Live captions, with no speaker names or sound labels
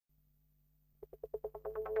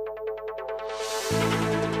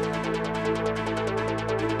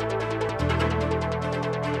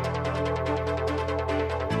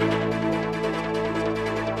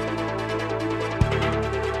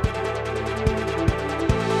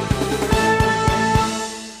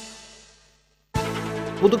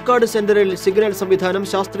പുതുക്കാട് സെന്ററിൽ സിഗ്നൽ സംവിധാനം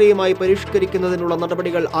ശാസ്ത്രീയമായി പരിഷ്കരിക്കുന്നതിനുള്ള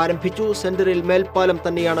നടപടികൾ ആരംഭിച്ചു. സെന്ററിൽ മേൽപ്പാലം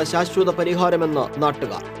തന്നെയാണ് ശാശ്വത പരിഹാരമെന്ന്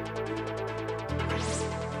നാട്ടുകാർ.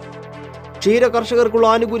 ക്ഷീര കർഷകർക്കുള്ള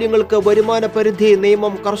ആനുകൂല്യങ്ങൾക്ക് വരുമാന പരിധി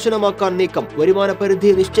നിയമം കർശനമാക്കാൻ നീക്കം. വരുമാന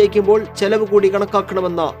പരിധി നിശ്ചയിക്കുമ്പോൾ ചെലവ് കൂടി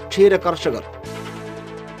കണക്കാക്കണമെന്ന ക്ഷീര കർഷകർ.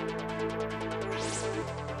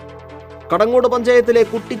 കടങ്ങോട് പഞ്ചായത്തിലെ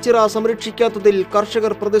കുട്ടിച്ചിറ സംരക്ഷിക്കാത്തതിൽ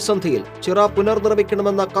കർഷകർ പ്രതിസന്ധിയിൽ. ചിറ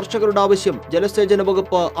പുനർനിർമ്മിക്കണമെന്ന കർഷകരുടെ ആവശ്യം ജലസേചന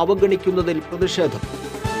വകുപ്പ് അവഗണിക്കുന്നതിൽ പ്രതിഷേധം.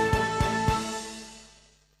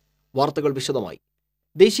 വാർത്തകൾ വിശദമായി.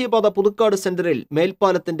 ദേശീയപാത പുതുക്കാട് സെന്ററിൽ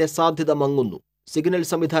മേൽപ്പാലത്തിന്റെ സാധ്യത മങ്ങുന്നു. സിഗ്നൽ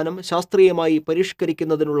സംവിധാനം ശാസ്ത്രീയമായി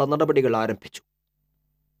പരിഷ്കരിക്കുന്നതിനുള്ള നടപടികൾ ആരംഭിച്ചു.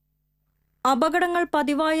 അപകടങ്ങൾ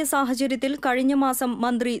പതിവായ സാഹചര്യത്തിൽ കഴിഞ്ഞ മാസം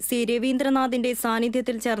മന്ത്രി സി രവീന്ദ്രനാഥിന്റെ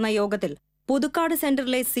സാന്നിധ്യത്തിൽ ചേർന്ന യോഗത്തിൽ പുതുക്കാട്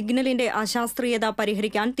സെന്ററിലെ സിഗ്നലിന്റെ അശാസ്ത്രീയത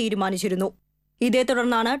പരിഹരിക്കാൻ തീരുമാനിച്ചിരുന്നു. ഇതേ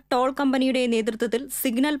തുടർന്നാണ് ടോൾ കമ്പനിയുടെ നേതൃത്വത്തിൽ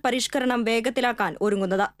സിഗ്നൽ പരിഷ്കരണം വേഗത്തിലാക്കാൻ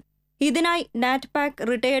ഒരുങ്ങുന്നത്. ഇതിനായി NATPAC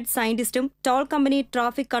retired സയന്റിസ്റ്റും toll company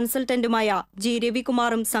traffic കൺസൾട്ടന്റുമായ G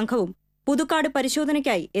രവികുമാറും സംഘവും പുതുക്കാട്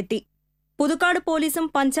പരിശോധനയ്ക്കായി എത്തി. പുതുക്കാട് പോലീസും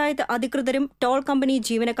പഞ്ചായത്ത് അധികൃതരും ടോൾ കമ്പനി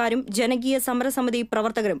ജീവനക്കാരും ജനകീയ സമരസമിതി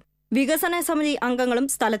പ്രവർത്തകരും വികസന സമിതി അംഗങ്ങളും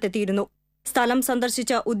സ്ഥലത്തെത്തിയിരുന്നു. സ്ഥലം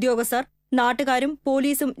സന്ദർശിച്ച ഉദ്യോഗസ്ഥർ നാട്ടുകാരും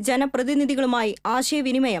പോലീസും ജനപ്രതിനിധികളുമായി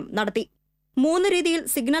ആശയവിനിമയം നടത്തി. 3 രീതിയിൽ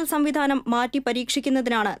സിഗ്നൽ സംവിധാനം മാറ്റി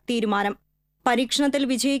പരീക്ഷിക്കുന്നതിനാണ് തീരുമാനം. പരീക്ഷണത്തിൽ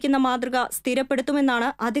വിജയിക്കുന്ന മാതൃക സ്ഥിരപ്പെടുത്തുമെന്നാണ്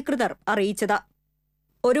അധികൃതർ അറിയിച്ചത്.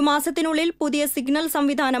 1 മാസത്തിനുള്ളിൽ പുതിയ സിഗ്നൽ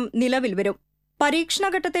സംവിധാനം നിലവിൽ വരും.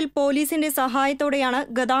 പരീക്ഷണഘട്ടത്തിൽ പോലീസിന്റെ സഹായത്തോടെയാണ്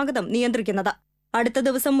ഗതാഗതം നിയന്ത്രിക്കുന്നത്. അടുത്ത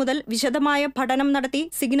ദിവസം മുതൽ വിശദമായ പഠനം നടത്തി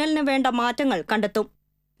സിഗ്നലിന് വേണ്ട മാറ്റങ്ങൾ കണ്ടെത്തും.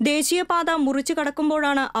 ദേശീയപാത മുറിച്ചു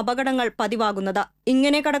കടക്കുമ്പോഴാണ് അപകടങ്ങൾ പതിവാകുന്നത്.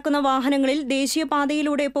 ഇങ്ങനെ കടക്കുന്ന വാഹനങ്ങളിൽ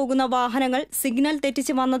ദേശീയപാതയിലൂടെ പോകുന്ന വാഹനങ്ങൾ സിഗ്നൽ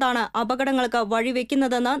തെറ്റിച്ച് വന്നതാണ് അപകടങ്ങൾക്ക്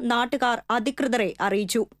വഴിവെക്കുന്നതെന്ന് നാട്ടുകാർ അധികൃതരെ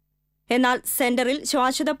അറിയിച്ചു. എന്നാൽ സെന്ററിൽ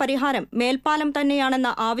ശാശ്വത പരിഹാരം മേൽപ്പാലം തന്നെയാണെന്ന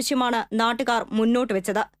ആവശ്യമാണ് നാട്ടുകാർ മുന്നോട്ട്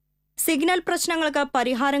വെച്ചത്. സിഗ്നൽ പ്രശ്നങ്ങൾക്ക്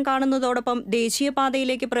പരിഹാരം കാണുന്നതോടൊപ്പം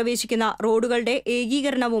ദേശീയപാതയിലേക്ക് പ്രവേശിക്കുന്ന റോഡുകളുടെ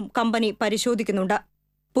ഏകീകരണവും കമ്പനി പരിശോധിക്കുന്നുണ്ട്.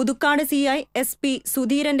 പുതുക്കാട് സിഐ SP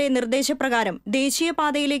സുധീരന്റെ നിർദ്ദേശപ്രകാരം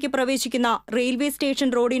ദേശീയപാതയിലേക്ക് പ്രവേശിക്കുന്ന റെയിൽവേ സ്റ്റേഷൻ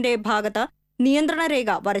റോഡിന്റെ ഭാഗത്ത് നിയന്ത്രണരേഖ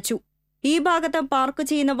വരച്ചു. ഈ ഭാഗത്ത് പാർക്ക്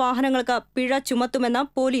ചെയ്യുന്ന വാഹനങ്ങൾക്ക് പിഴ ചുമത്തുമെന്ന്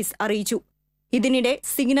പോലീസ് അറിയിച്ചു. ഇതിനിടെ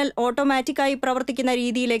സിഗ്നൽ ഓട്ടോമാറ്റിക്കായി പ്രവർത്തിക്കുന്ന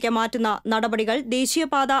രീതിയിലേക്ക് മാറ്റുന്ന നടപടികൾ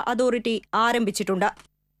ദേശീയപാത അതോറിറ്റി ആരംഭിച്ചിട്ടുണ്ട്.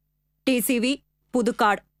 TCV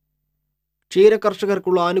പുതുക്കാട്. ക്ഷീര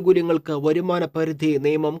കർഷകർക്കുള്ള ആനുകൂല്യങ്ങൾക്ക് വരുമാന പരിധി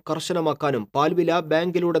നിയമം കർശനമാക്കാനും പാൽവില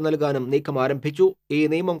ബാങ്കിലൂടെ നൽകാനും നീക്കം ആരംഭിച്ചു. ഈ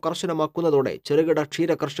നിയമം കർശനമാക്കുന്നതോടെ ചെറുകിട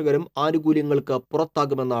ക്ഷീര കർഷകരും ആനുകൂല്യങ്ങൾക്ക്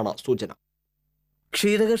പുറത്താകുമെന്നാണ് സൂചന.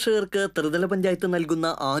 ക്ഷീരകർഷകർക്ക് ത്രിതല പഞ്ചായത്ത് നൽകുന്ന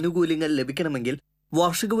ആനുകൂല്യങ്ങൾ ലഭിക്കണമെങ്കിൽ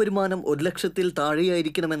വാർഷിക വരുമാനം 1 ലക്ഷത്തിൽ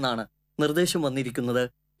താഴെയായിരിക്കണമെന്നാണ് നിർദ്ദേശം വന്നിരിക്കുന്നത്.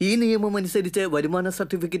 ഈ നിയമമനുസരിച്ച് വരുമാന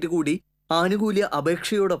സർട്ടിഫിക്കറ്റ് കൂടി ആനുകൂല്യ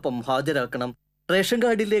അപേക്ഷയോടൊപ്പം ഹാജരാക്കണം. റേഷൻ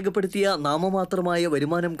കാർഡിൽ രേഖപ്പെടുത്തിയ നാമമാത്രമായ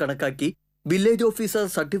വരുമാനം കണക്കാക്കി വില്ലേജ് ഓഫീസർ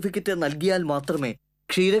സർട്ടിഫിക്കറ്റ് നൽകിയാൽ മാത്രമേ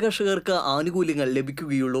ക്ഷീരകർഷകർക്ക് ആനുകൂല്യങ്ങൾ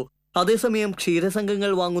ലഭിക്കുകയുള്ളൂ. അതേസമയം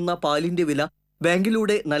ക്ഷീരസംഘങ്ങൾ വാങ്ങുന്ന പാലിന്റെ വില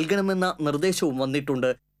ബാങ്കിലൂടെ നൽകണമെന്ന നിർദ്ദേശവും വന്നിട്ടുണ്ട്.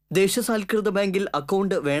 ദേശസാൽകൃത ബാങ്കിൽ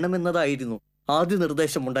അക്കൗണ്ട് വേണമെന്നതായിരുന്നു ആദ്യ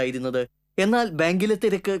നിർദ്ദേശമുണ്ടായിരുന്നത്. എന്നാൽ ബാങ്കിലെ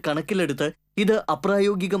തിരക്ക് കണക്കിലെടുത്ത് ഇത്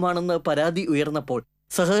അപ്രായോഗികമാണെന്ന് പരാതി ഉയർന്നപ്പോൾ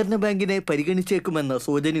സഹകരണ ബാങ്കിനെ പരിഗണിച്ചേക്കുമെന്ന്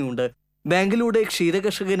സൂചനയുണ്ട്. ബാങ്കിലൂടെ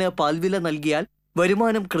ക്ഷീരകർഷകന് പാൽവില നൽകിയാൽ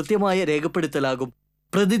വരുമാനം കൃത്യമായ രേഖപ്പെടുത്തലാകും.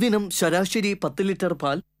 പ്രതിദിനം ശരാശരി 10 ലിറ്റർ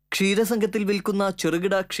പാൽ ക്ഷീരസംഘത്തിൽ വിൽക്കുന്ന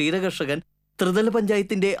ചെറുകിട ക്ഷീരകർഷകൻ ത്രിതല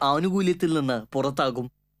പഞ്ചായത്തിന്റെ ആനുകൂല്യത്തിൽ നിന്ന് പുറത്താകും.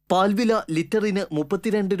 പാൽവില ലിറ്ററിന്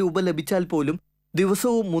 32 രൂപ ലഭിച്ചാൽ പോലും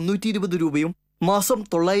ദിവസവും 320 രൂപയും മാസം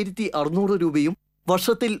 9600 രൂപയും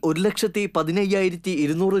വർഷത്തിൽ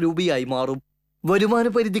 1,15,200 രൂപയായി മാറും. വരുമാന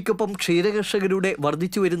പരിധിക്കൊപ്പം ക്ഷീരകർഷകരുടെ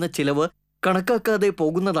വർദ്ധിച്ചുവരുന്ന ചിലവ് കണക്കാക്കാതെ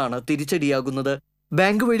പോകുന്നതാണ് തിരിച്ചടിയാകുന്നത്.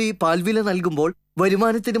 ബാങ്ക് വഴി പാൽവില നൽകുമ്പോൾ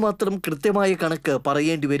വരുമാനത്തിന് മാത്രം കൃത്യമായ കണക്ക്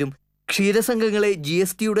പറയേണ്ടി വരും. ക്ഷീരസംഘങ്ങളെ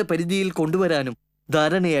GSTയുടെ പരിധിയിൽ കൊണ്ടുവരാനും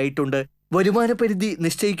ധാരണയായിട്ടുണ്ട്. വരുമാന പരിധി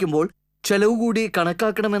നിശ്ചയിക്കുമ്പോൾ ചെലവ് കൂടി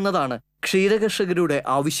കണക്കാക്കണമെന്നതാണ് ക്ഷീരകർഷകരുടെ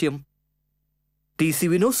ആവശ്യം.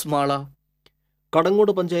 TCV news Mala.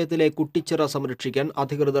 കടങ്ങോട് പഞ്ചായത്തിലെ കുട്ടിച്ചിറ സംരക്ഷിക്കാൻ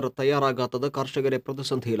അധികൃതർ തയ്യാറാകാത്തത് കർഷകരെ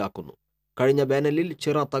പ്രതിസന്ധിയിലാക്കുന്നു. കഴിഞ്ഞ വേനലിൽ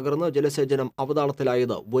ചിറ തകർന്ന് ജലസേചനം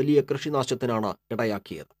അവതാളത്തിലായത് വലിയ കൃഷിനാശത്തിനാണ്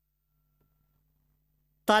ഇടയാക്കിയത്.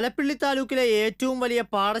 തലപ്പിള്ളി താലൂക്കിലെ ഏറ്റവും വലിയ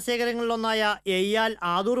പാടശേഖരങ്ങളിലൊന്നായ എയ്യാൽ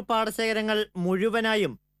ആദൂർ പാടശേഖരങ്ങൾ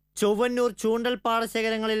മുഴുവനായും ചൊവ്വന്നൂർ ചൂണ്ടൽ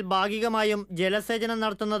പാടശേഖരങ്ങളിൽ ഭാഗികമായും ജലസേചനം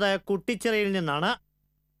നടത്തുന്നത് കുട്ടിച്ചിറയിൽ നിന്നാണ്.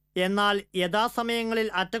 എന്നാൽ യഥാസമയങ്ങളിൽ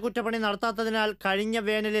അറ്റകുറ്റപ്പണി നടത്താത്തതിനാൽ കഴിഞ്ഞ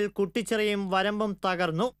വേനലിൽ കുട്ടിച്ചിറയും വരമ്പും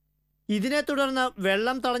തകർന്നു. ഇതിനെ തുടർന്ന്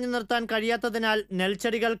വെള്ളം തടഞ്ഞു നിർത്താൻ കഴിയാത്തതിനാൽ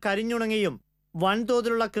നെൽച്ചെടികൾ കരിഞ്ഞുണങ്ങുകയും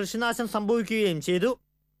വൻതോതിലുള്ള കൃഷിനാശം സംഭവിക്കുകയും ചെയ്തു.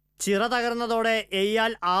 ചിറ തകർന്നതോടെ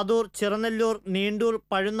എയ്യാൽ, ആദൂർ, ചിറനെല്ലൂർ, നീണ്ടൂർ,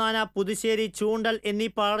 പഴുന്നാന, പുതുശ്ശേരി, ചൂണ്ടൽ എന്നീ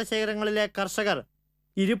പാടശേഖരങ്ങളിലെ കർഷകർ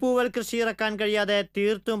ഇരുപൂവൽ കൃഷി ഇറക്കാൻ കഴിയാതെ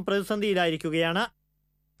തീർത്തും പ്രതിസന്ധിയിലായിരിക്കുകയാണ്.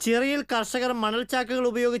 ചിറയിൽ കർഷകർ മണൽച്ചാക്കുകൾ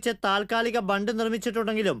ഉപയോഗിച്ച് താൽക്കാലിക ബണ്ട്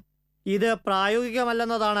നിർമ്മിച്ചിട്ടുണ്ടെങ്കിലും ഇത്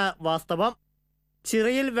പ്രായോഗികമല്ലെന്നതാണ് വാസ്തവം.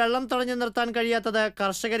 ചിറയിൽ വെള്ളം തടഞ്ഞു നിർത്താൻ കഴിയാത്തത്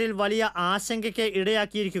കർഷകരിൽ വലിയ ആശങ്കയ്ക്ക്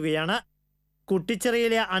ഇടയാക്കിയിരിക്കുകയാണ്.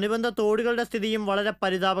 കുട്ടിച്ചിറയിലെ അനുബന്ധ തോടുകളുടെ സ്ഥിതിയും വളരെ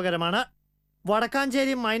പരിതാപകരമാണ്.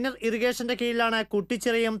 വടക്കാഞ്ചേരി മൈനർ ഇറിഗേഷന്റെ കീഴിലാണ്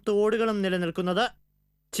കുട്ടിച്ചിറയും തോടുകളും നിലനിൽക്കുന്നത്.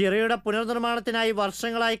 ചിറയുടെ പുനർനിർമ്മാണത്തിനായി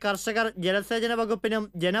വർഷങ്ങളായി കർഷകർ ജലസേചന വകുപ്പിനും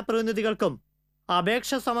ജനപ്രതിനിധികൾക്കും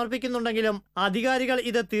അപേക്ഷ സമർപ്പിക്കുന്നുണ്ടെങ്കിലും അധികാരികൾ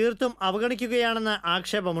ഇത് തീർത്തും അവഗണിക്കുകയാണെന്ന്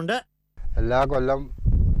ആക്ഷേപമുണ്ട്. എല്ലാ കൊല്ലം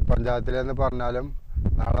പഞ്ചായത്തിലെന്ന് പറഞ്ഞാലും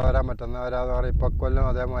നാളെ വരാം മറ്റന്നാൾ വരാന്ന് പറയും. ഇപ്പം കൊല്ലം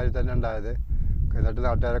അതേമാതിരി തന്നെ ഉണ്ടായത്. എന്നിട്ട്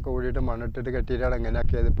നാട്ടുകാരൊക്കെ കൂടിയിട്ട് മണ്ണിട്ടിട്ട് കെട്ടിയിട്ടാണ്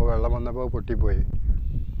എങ്ങനെയാക്കിയത്. ഇപ്പോൾ വെള്ളം വന്നപ്പോൾ പൊട്ടിപ്പോയി.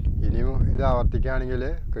 ഇനിയും ഇത് ആവർത്തിക്കുകയാണെങ്കിൽ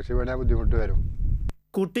കൃഷി പണിയാൻ ബുദ്ധിമുട്ട് വരും.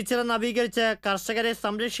 കുട്ടിച്ചിറ നവീകരിച്ച് കർഷകരെ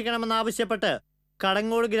സംരക്ഷിക്കണമെന്നാവശ്യപ്പെട്ട്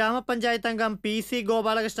കടങ്ങോട് ഗ്രാമപഞ്ചായത്ത് അംഗം PC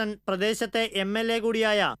ഗോപാലകൃഷ്ണൻ പ്രദേശത്തെ MLA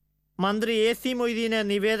കൂടിയായ മന്ത്രി AC മൊയ്തീന്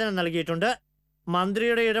നിവേദനം നൽകിയിട്ടുണ്ട്.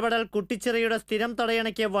 മന്ത്രിയുടെ ഇടപെടൽ കുട്ടിച്ചിറയുടെ സ്ഥിരം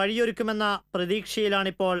തടയണയ്ക്ക് വഴിയൊരുക്കുമെന്ന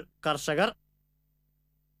പ്രതീക്ഷയിലാണിപ്പോൾ കർഷകർ.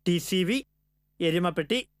 TCV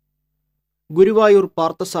എരുമപ്പെട്ടി. ഗുരുവായൂർ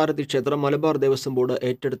പാർത്ഥസാരഥി ക്ഷേത്രം മലബാർ ദേവസ്വം ബോർഡ്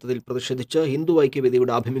ഏറ്റെടുത്തതിൽ പ്രതിഷേധിച്ച് ഹിന്ദു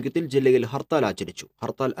ഐക്യവേദിയുടെ ആഭിമുഖ്യത്തിൽ ജില്ലയിൽ ഹർത്താൽ ആചരിച്ചു.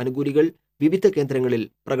 ഹർത്താൽ അനുകൂലികൾ വിവിധ കേന്ദ്രങ്ങളിൽ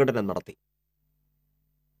പ്രകടനം നടത്തി.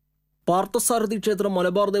 പാർത്ഥസാരഥി ക്ഷേത്രം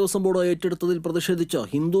മലബാർ ദേവസ്വം ബോർഡ് ഏറ്റെടുത്തതിൽ പ്രതിഷേധിച്ച്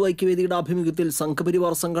ഹിന്ദു ഐക്യവേദിയുടെ ആഭിമുഖ്യത്തിൽ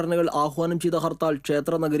സംഘപരിവാർ സംഘടനകൾ ആഹ്വാനം ചെയ്ത ഹർത്താൽ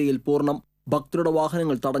ക്ഷേത്ര നഗരിയിൽ പൂർണ്ണം. ഭക്തരുടെ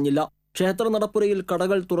വാഹനങ്ങൾ തടഞ്ഞില്ല. ക്ഷേത്ര നടപ്പുരയിൽ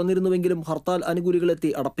കടകൾ തുറന്നിരുന്നുവെങ്കിലും ഹർത്താൽ അനുകൂലികളെത്തി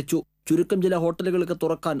അടപ്പിച്ചു. ചുരുക്കം ചില ഹോട്ടലുകൾക്ക്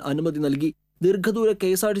തുറക്കാൻ അനുമതി നൽകി. ദീർഘദൂര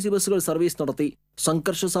KSRTC ബസ്സുകൾ സർവീസ് നടത്തി.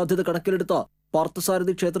 സംഘർഷ സാധ്യത കണക്കിലെടുത്ത്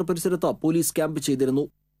പാർത്ഥസാരഥി ക്ഷേത്ര പരിസരത്ത് പോലീസ് ക്യാമ്പ് ചെയ്തിരുന്നു.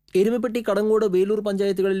 എരുമപ്പെട്ടി, കടങ്ങോട്, വേലൂർ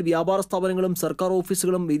പഞ്ചായത്തുകളിൽ വ്യാപാര സ്ഥാപനങ്ങളും സർക്കാർ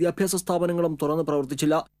ഓഫീസുകളും വിദ്യാഭ്യാസ സ്ഥാപനങ്ങളും തുറന്ന്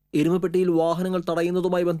പ്രവർത്തിച്ചില്ല. എരുമപ്പെട്ടിയിൽ വാഹനങ്ങൾ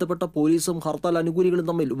തടയുന്നതുമായി ബന്ധപ്പെട്ട പോലീസും ഹർത്താൽ അനുകൂലികളും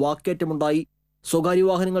തമ്മിൽ വാക്കേറ്റമുണ്ടായി. സ്വകാര്യ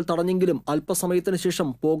വാഹനങ്ങൾ തടഞ്ഞെങ്കിലും അല്പസമയത്തിന് ശേഷം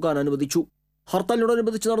പോകാൻ അനുവദിച്ചു.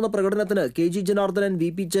 ഹർത്താലിനോടനുബന്ധിച്ച് നടന്ന പ്രകടനത്തിന് KG Janardhanan,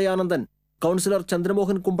 VP Jayanandan, councillor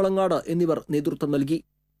Chandramohan Kumbalangad എന്നിവർ നേതൃത്വം നൽകി.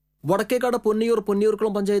 വടക്കേക്കാട്,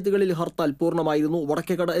 പൊന്നിയൂർക്കുളം പഞ്ചായത്തുകളിൽ ഹർത്താൽ പൂർണ്ണമായിരുന്നു.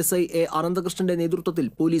 വടക്കേക്കാട് SI A അനന്തകൃഷ്ണന്റെ നേതൃത്വത്തിൽ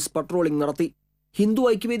പോലീസ് പട്രോളിംഗ് നടത്തി. ഹിന്ദു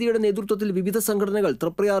ഐക്യവേദിയുടെ നേതൃത്വത്തിൽ വിവിധ സംഘടനകൾ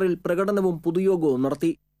തൃപ്രയാറിൽ പ്രകടനവും പൊതുയോഗവും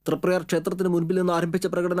നടത്തി. തൃപ്രയാർ ക്ഷേത്രത്തിന് മുൻപിൽ നിന്ന് ആരംഭിച്ച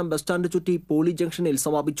പ്രകടനം ബസ് സ്റ്റാൻഡ് ചുറ്റി പോളി ജംഗ്ഷനിൽ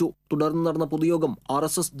സമാപിച്ചു. തുടർന്ന് നടന്ന പൊതുയോഗം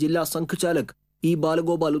RSS ജില്ലാ സംഘചാലക് E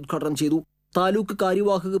ബാലഗോപാൽ ഉദ്ഘാടനം ചെയ്തു. താലൂക്ക്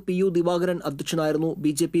കാര്യവാഹക് PU ദിവാകരൻ അധ്യക്ഷനായിരുന്നു.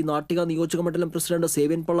 BJP നാട്ടിക നിയോജകമണ്ഡലം പ്രസിഡന്റ്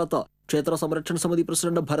സേവ്യൻ പള്ളത്ത്, ക്ഷേത്ര സംരക്ഷണ സമിതി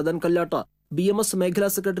പ്രസിഡന്റ് ഭരതൻ കല്ലാട്ട്, BMS മേഖലാ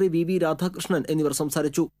സെക്രട്ടറി VV രാധാകൃഷ്ണൻ എന്നിവർ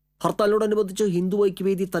സംസാരിച്ചു. ഹർത്താലിനോടനുബന്ധിച്ച് ഹിന്ദു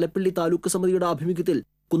ഐക്യവേദി തലപ്പള്ളി താലൂക്ക് സമിതിയുടെ ആഭിമുഖ്യത്തിൽ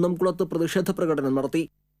കുന്നംകുളത്ത് പ്രതിഷേധ പ്രകടനം നടത്തി.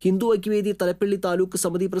 ഹിന്ദു ഐക്യവേദി തലപ്പള്ളി താലൂക്ക്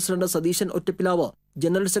സമിതി president Satheesan Ottappilavu,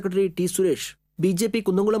 general secretary T Suresh, BJP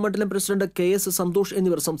Kunnamkulam മണ്ഡലം പ്രസിഡന്റ് KS സന്തോഷ്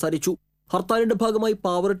എന്നിവർ സംസാരിച്ചു. ഹർത്താലിന്റെ ഭാഗമായി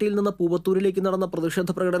പാവറട്ടിയിൽ നിന്ന് പൂവത്തൂരിലേക്ക് നടന്ന പ്രതിഷേധ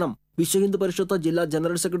പ്രകടനം വിശ്വഹിന്ദു പരിഷത്ത് ജില്ലാ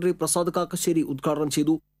ജനറൽ സെക്രട്ടറി പ്രസാദ് കാക്കശ്ശേരി ഉദ്ഘാടനം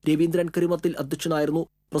ചെയ്തു. രവീന്ദ്രൻ കരിമത്തിൽ അധ്യക്ഷനായിരുന്നു.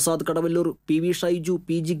 പ്രസാദ് കടവല്ലൂർ, PV ഷൈജു,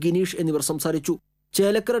 PG ഗിനീഷ് എന്നിവർ സംസാരിച്ചു.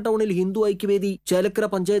 ചേലക്കര ടൗണിൽ ഹിന്ദു ഐക്യവേദി ചേലക്കര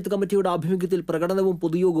പഞ്ചായത്ത് കമ്മിറ്റിയുടെ ആഭിമുഖ്യത്തിൽ പ്രകടനവും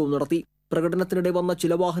പൊതുയോഗവും നടത്തി. പ്രകടനത്തിനിടെ വന്ന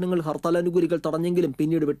ചില വാഹനങ്ങൾ ഹർത്താൽ അനുകൂലികൾ തടഞ്ഞെങ്കിലും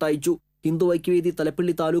പിന്നീട് വിട്ടയച്ചു. ഹിന്ദു ഐക്യവേദി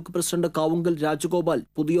തലപ്പള്ളി താലൂക്ക് പ്രസിഡന്റ് കാവുങ്കൽ രാജഗോപാൽ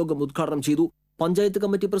പൊതുയോഗം ഉദ്ഘാടനം ചെയ്തു. പഞ്ചായത്ത്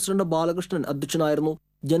കമ്മിറ്റി പ്രസിഡന്റ് ബാലകൃഷ്ണൻ അധ്യക്ഷനായിരുന്നു.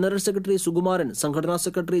 ജനറൽ സെക്രട്ടറി സുകുമാരൻ, സംഘടനാ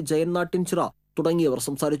സെക്രട്ടറി ജയൻ നാട്ടിൻചിറ തുടങ്ങിയവർ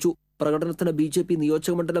സംസാരിച്ചു. പ്രകടനത്തിന് BJP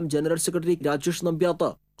നിയോജകമണ്ഡലം general secretary Rajesh Nambiath,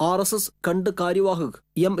 RSS Khand കാര്യവാഹക്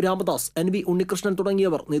M Ramadas, NV Unnikrishnan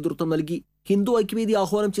തുടങ്ങിയവർ നേതൃത്വം നൽകി. ഹിന്ദു ഐക്യവേദി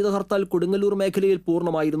ആഹ്വാനം ചെയ്ത ഹർത്താൽ കൊടുങ്ങല്ലൂർ മേഖലയിൽ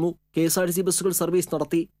പൂർണ്ണമായിരുന്നു. KSRTC ബസ്സുകൾ സർവീസ്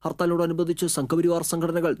നടത്തി. ഹർത്താലിനോടനുബന്ധിച്ച് സംഘപരിവാർ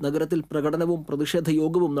സംഘടനകൾ നഗരത്തിൽ പ്രകടനവും പ്രതിഷേധ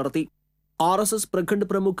യോഗവും നടത്തി. RSS Prakhand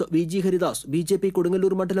പ്രമുഖ് VG Haridas, BJP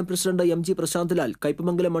Kodungallur മണ്ഡലം പ്രസിഡന്റ് MG പ്രശാന്ത് ലാൽ,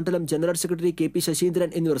 കയ്പമംഗലം മണ്ഡലം ജനറൽ സെക്രട്ടറി KP ശശീന്ദ്രൻ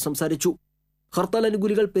എന്നിവർ സംസാരിച്ചു. ഹർത്താൽ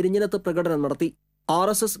അനുകൂലികൾ പെരിഞ്ഞനത്ത് പ്രകടനം നടത്തി.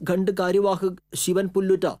 RSS ഖണ്ഡ് കാര്യവാഹക് ശിവൻ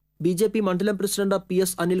പുല്ലുറ്റ, BJP മണ്ഡലം president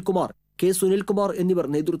PS Anilkumar, K Sunilkumar എന്നിവർ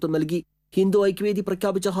നേതൃത്വം നൽകി. ഹിന്ദു ഐക്യവേദി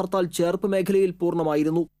പ്രഖ്യാപിച്ച ഹർത്താൽ ചേർപ്പ് മേഖലയിൽ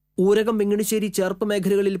പൂർണ്ണമായിരുന്നു. ഊരകം, വെങ്ങണിശ്ശേരി, ചേർപ്പ്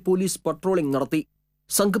മേഖലകളിൽ പോലീസ് പട്രോളിംഗ് നടത്തി.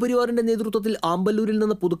 സംഘപരിവാറിന്റെ നേതൃത്വത്തിൽ ആമ്പല്ലൂരിൽ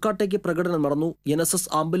നിന്ന് പുതുക്കാട്ടേക്ക് പ്രകടനം നടന്നു. NSS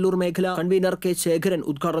ആമ്പല്ലൂർ മേഖല കൺവീനർ K ശേഖരൻ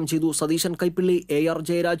ഉദ്ഘാടനം ചെയ്തു. സതീശൻ കൈപ്പിള്ളി, AR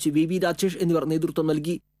ജയരാജ്, VV രാജേഷ് എന്നിവർ നേതൃത്വം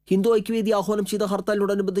നൽകി. ഹിന്ദു ഐക്യവേദി ആഹ്വാനം ചെയ്ത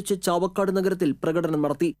ഹർത്താലിനോടനുബന്ധിച്ച് ചാവക്കാട് നഗരത്തിൽ പ്രകടനം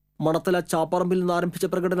നടത്തി. മണത്തല, ചാപ്പാറമ്പിൽ നിന്ന് ആരംഭിച്ച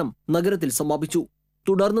പ്രകടനം നഗരത്തിൽ സമാപിച്ചു.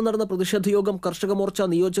 തുടർന്ന് നടന്ന പ്രതിഷേധ യോഗം കർഷക മോർച്ച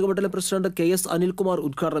നിയോജകമണ്ഡലം പ്രസിഡന്റ് KS അനിൽകുമാർ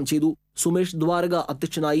ഉദ്ഘാടനം ചെയ്തു. സുമേഷ് ദ്വാരക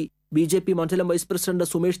അധ്യക്ഷനായി. BJP മണ്ഡലം vice president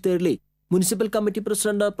Sumesh Therli, municipal committee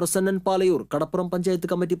president Prasannan Palayur, കടപ്പുറം പഞ്ചായത്ത്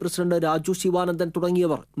കമ്മിറ്റി പ്രസിഡന്റ് രാജു ശിവാനന്ദൻ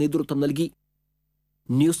തുടങ്ങിയവർ നേതൃത്വം നൽകി.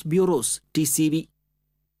 News bureaus TCV.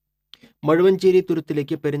 Mazhuvanchery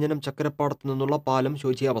തുരുത്തിലേക്ക് Perinjanam ചക്കരപ്പാടത്തു നിന്നുള്ള പാലം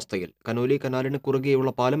ശോച്യാവസ്ഥയിൽ. കനോലി കനാലിന് കുറുകെയുള്ള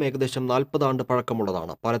പാലം ഏകദേശം 40 ആണ്ട്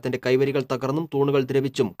പഴക്കമുള്ളതാണ്. പാലത്തിന്റെ കൈവരികൾ തകർന്നും തൂണുകൾ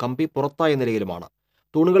ദ്രവിച്ചും കമ്പി പുറത്തായ നിലയിലുമാണ്.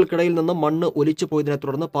 തൂണുകൾക്കിടയിൽ നിന്ന് മണ്ണ് ഒലിച്ചു പോയതിനെ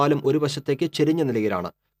തുടർന്ന് പാലം ഒരു വശത്തേക്ക് ചെരിഞ്ഞ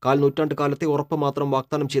നിലയിലാണ്. 4 നൂറ്റാണ്ട് കാലത്തെ ഉറപ്പ് മാത്രം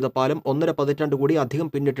വാഗ്ദാനം ചെയ്ത പാലം 1.5 പതിറ്റാണ്ട് കൂടി അധികം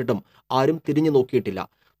പിന്നിട്ടിട്ടും ആരും തിരിഞ്ഞു നോക്കിയിട്ടില്ല.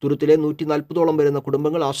 തുരുത്തിലെ 140ഓളം വരുന്ന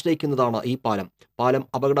കുടുംബങ്ങൾ ആശ്രയിക്കുന്നതാണ് ഈ പാലം. പാലം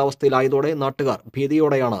അപകടാവസ്ഥയിലായതോടെ നാട്ടുകാർ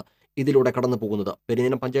ഭീതിയോടെയാണ് ഇതിലൂടെ കടന്നു പോകുന്നത്.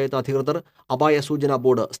 പെരിഞ്ഞനം പഞ്ചായത്ത് അധികൃതർ അപായ സൂചനാ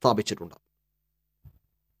ബോർഡ് സ്ഥാപിച്ചിട്ടുണ്ട്.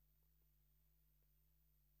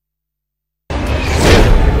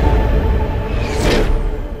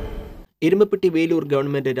 എരുമപ്പെട്ടി വേലൂർ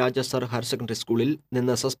ഗവൺമെന്റ് രാജ സർ ഹയർ സെക്കൻഡറി സ്കൂളിൽ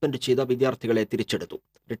നിന്ന് സസ്പെൻഡ് ചെയ്ത വിദ്യാർത്ഥികളെ തിരിച്ചെടുത്തു.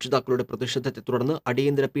 രക്ഷിതാക്കളുടെ പ്രതിഷേധത്തെ തുടർന്ന്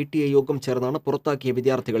അടിയന്തര PTA യോഗം ചേർന്നാണ് പുറത്താക്കിയ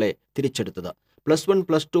വിദ്യാർത്ഥികളെ തിരിച്ചെടുത്തത്. +1,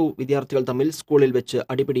 +2 വിദ്യാർത്ഥികൾ തമ്മിൽ സ്കൂളിൽ വെച്ച്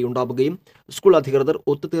അടിപിടിയുണ്ടാവുകയും സ്കൂൾ അധികൃതർ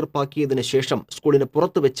ഒത്തുതീർപ്പാക്കിയതിനു ശേഷം സ്കൂളിന്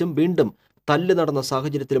പുറത്തുവെച്ചും വീണ്ടും തല്ല് നടന്ന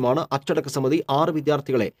സാഹചര്യത്തിലുമാണ് അച്ചടക്ക സമിതി 6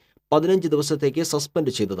 വിദ്യാർത്ഥികളെ 15 ദിവസത്തേക്ക്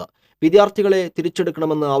സസ്പെൻഡ് ചെയ്തത്. വിദ്യാർത്ഥികളെ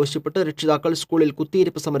തിരിച്ചെടുക്കണമെന്ന് ആവശ്യപ്പെട്ട് രക്ഷിതാക്കൾ സ്കൂളിൽ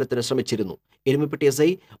കുത്തിയിരിപ്പ് സമരത്തിന് ശ്രമിച്ചിരുന്നു. Erumapetty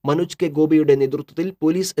SI Manoj K. ഗോപിയുടെ നേതൃത്വത്തിൽ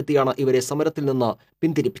പോലീസ് എത്തിയാണ് ഇവരെ സമരത്തിൽ നിന്ന്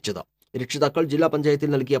പിന്തിരിപ്പിച്ചത്. രക്ഷിതാക്കൾ ജില്ലാ പഞ്ചായത്തിൽ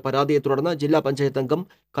നൽകിയ പരാതിയെ തുടർന്ന് ജില്ലാ പഞ്ചായത്ത് അംഗം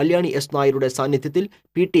കല്യാണി S. നായരുടെ സാന്നിധ്യത്തിൽ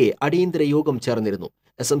PTA അടിയന്തര യോഗം ചേർന്നിരുന്നു.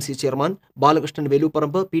 SMC chairman Balakrishnan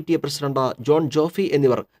വേലൂപ്പറമ്പ്, PTA president John Jofi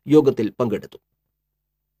എന്നിവർ യോഗത്തിൽ പങ്കെടുത്തു.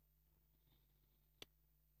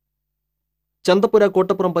 ചന്തപ്പുര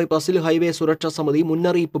കോട്ടപ്പുറം ബൈപ്പാസിൽ ഹൈവേ സുരക്ഷാ സമിതി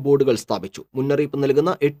മുന്നറിയിപ്പ് ബോർഡുകൾ സ്ഥാപിച്ചു. മുന്നറിയിപ്പ്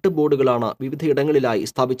നൽകുന്ന 8 ബോർഡുകളാണ് വിവിധയിടങ്ങളിലായി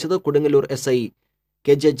സ്ഥാപിച്ചത്. കൊടുങ്ങല്ലൂർ SI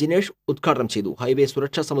KJ ജിനേഷ് ഉദ്ഘാടനം ചെയ്തു. ഹൈവേ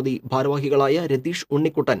സുരക്ഷാ സമിതി ഭാരവാഹികളായ രതീഷ്,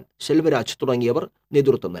 ഉണ്ണിക്കുട്ടൻ, ശെൽവരാജ് തുടങ്ങിയവർ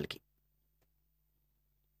നേതൃത്വം നൽകി.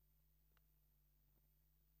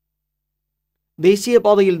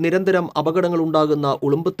 ദേശീയപാതയിൽ നിരന്തരം അപകടങ്ങളുണ്ടാകുന്ന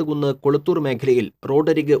ഉളുമ്പത്തുകുന്ന് കൊളുത്തൂർ മേഖലയിൽ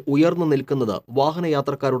റോഡരിക് ഉയർന്നു നിൽക്കുന്നത്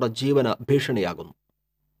വാഹനയാത്രക്കാരുടെ ജീവന് ഭീഷണിയാകുന്നു.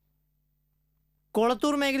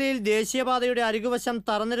 കൊളത്തൂർ മേഖലയിൽ ദേശീയപാതയുടെ അരികുവശം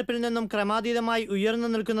തറനിരപ്പിൽ നിന്നും ക്രമാതീതമായി ഉയർന്നു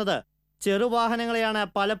നിൽക്കുന്നത് ചെറുവാഹനങ്ങളെയാണ്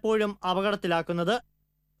പലപ്പോഴും അപകടത്തിലാക്കുന്നത്.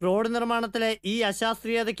 റോഡ് നിർമ്മാണത്തിലെ ഈ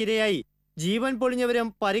അശാസ്ത്രീയതയ്ക്കിരയായി ജീവൻ പൊളിഞ്ഞവരും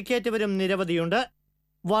പരിക്കേറ്റവരും നിരവധിയുണ്ട്.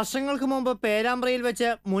 വർഷങ്ങൾക്ക് മുമ്പ് പേരാമ്പ്രയിൽ വെച്ച്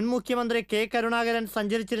മുൻ മുഖ്യമന്ത്രി K. കരുണാകരൻ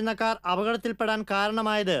സഞ്ചരിച്ചിരുന്ന കാർ അപകടത്തിൽപ്പെടാൻ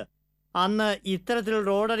കാരണമായത് അന്ന് ഇത്തരത്തിൽ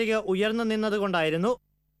റോഡരിക് ഉയർന്നു നിന്നതുകൊണ്ടായിരുന്നു.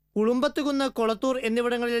 ഉളുമ്പത്തുകുന്ന്, കൊളത്തൂർ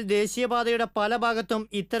എന്നിവിടങ്ങളിൽ ദേശീയപാതയുടെ പല ഭാഗത്തും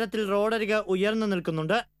ഇത്തരത്തിൽ റോഡരിക് ഉയർന്നു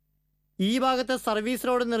നിൽക്കുന്നുണ്ട്. ഈ ഭാഗത്ത് സർവീസ്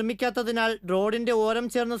റോഡ് നിർമ്മിക്കാത്തതിനാൽ റോഡിന്റെ ഓരം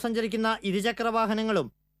ചേർന്ന് സഞ്ചരിക്കുന്ന ഇരുചക്രവാഹനങ്ങളും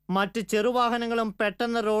മറ്റ് ചെറുവാഹനങ്ങളും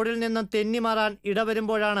പെട്ടെന്ന് റോഡിൽ നിന്നും തെന്നിമാറാൻ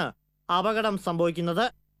ഇടവരുമ്പോഴാണ് അപകടം സംഭവിക്കുന്നത്.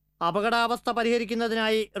 അപകടാവസ്ഥ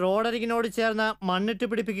പരിഹരിക്കുന്നതിനായി റോഡരികിനോട് ചേർന്ന് മണ്ണിട്ട്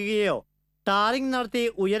പിടിപ്പിക്കുകയോ ടാറിംഗ് നടത്തി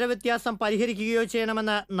ഉയരവ്യത്യാസം പരിഹരിക്കുകയോ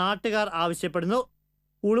ചെയ്യണമെന്ന് നാട്ടുകാർ ആവശ്യപ്പെടുന്നു.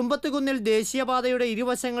 ഉളുമ്പത്തുകുന്നിൽ ദേശീയപാതയുടെ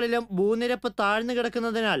ഇരുവശങ്ങളിലും ഭൂനിരപ്പ് താഴ്ന്നു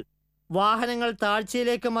കിടക്കുന്നതിനാൽ വാഹനങ്ങൾ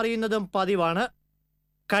താഴ്ചയിലേക്ക് മറിയുന്നതും പതിവാണ്.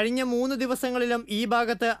 കഴിഞ്ഞ 3 ദിവസങ്ങളിലും ഈ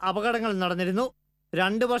ഭാഗത്ത് അപകടങ്ങൾ നടന്നിരുന്നു.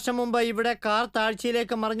 2 വർഷം മുമ്പ് ഇവിടെ കാർ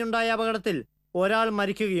താഴ്ചയിലേക്ക് മറിഞ്ഞുണ്ടായ അപകടത്തിൽ ഒരാൾ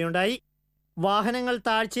മരിക്കുകയുണ്ടായി. വാഹനങ്ങൾ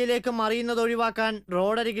താഴ്ചയിലേക്ക് മറിയുന്നത് ഒഴിവാക്കാൻ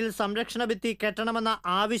റോഡരികിൽ സംരക്ഷണ ഭിത്തി കെട്ടണമെന്ന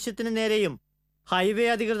ആവശ്യത്തിന് നേരെയും ഹൈവേ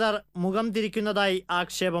അധികൃതർ മുഖം തിരിക്കുന്നതായി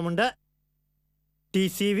ആക്ഷേപമുണ്ട്.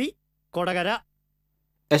 TCV കൊടകര.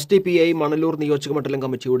 SDPI മണലൂർ നിയോജകമണ്ഡലം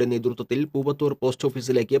കമ്മിറ്റിയുടെ നേതൃത്വത്തിൽ പൂവത്തൂർ പോസ്റ്റ്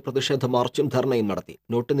ഓഫീസിലേക്ക് പ്രതിഷേധ മാർച്ചും ധർണയും നടത്തി.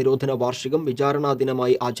 നോട്ട് നിരോധന വാർഷികം വിചാരണാ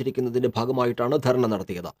ദിനമായി ആചരിക്കുന്നതിന്റെ ഭാഗമായിട്ടാണ് ധർണ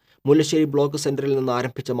നടത്തിയത്. മുല്ലശ്ശേരി ബ്ലോക്ക് സെന്ററിൽ നിന്ന്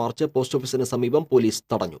ആരംഭിച്ച മാർച്ച് പോസ്റ്റ് ഓഫീസിന് സമീപം പോലീസ്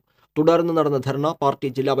തടഞ്ഞു. തുടർന്ന് നടന്ന ധർണ പാർട്ടി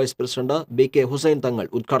ജില്ലാ vice president BK Hussain Thangal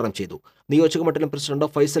ഉദ്ഘാടനം ചെയ്തു. നിയോജകമണ്ഡലം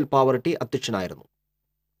പ്രസിഡന്റ് ഫൈസൽ പാവറട്ടി അധ്യക്ഷനായിരുന്നു.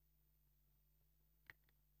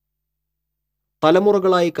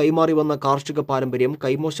 തലമുറകളായി കൈമാറി വന്ന കാർഷിക പാരമ്പര്യം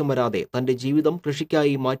കൈമോശം വരാതെ തന്റെ ജീവിതം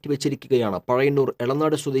കൃഷിക്കായി മാറ്റിവെച്ചിരിക്കുകയാണ് പഴയന്നൂർ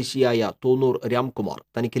എളനാട് സ്വദേശിയായ തോന്നൂർ രാംകുമാർ.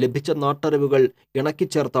 തനിക്ക് ലഭിച്ച നാട്ടറിവുകൾ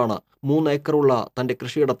ഇണക്കിച്ചേർത്താണ് 3 ഏക്കറുള്ള തന്റെ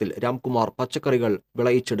കൃഷിയിടത്തിൽ രാംകുമാർ പച്ചക്കറികൾ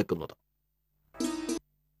വിളയിച്ചെടുക്കുന്നത്.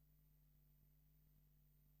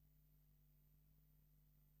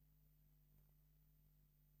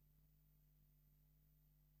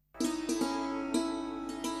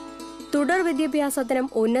 തുടർ വിദ്യാഭ്യാസത്തിനും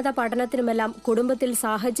ഉന്നത പഠനത്തിനുമെല്ലാം കുടുംബത്തിൽ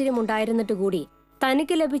സാഹചര്യമുണ്ടായിരുന്നിട്ടുകൂടി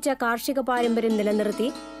തനിക്ക് ലഭിച്ച കാർഷിക പാരമ്പര്യം നിലനിർത്തി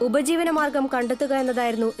ഉപജീവനമാർഗം കണ്ടെത്തുക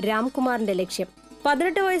എന്നതായിരുന്നു രാംകുമാറിന്റെ ലക്ഷ്യം.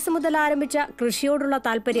 18 വയസ്സ് മുതൽ ആരംഭിച്ച കൃഷിയോടുള്ള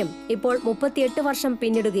താൽപര്യം ഇപ്പോൾ 38 വർഷം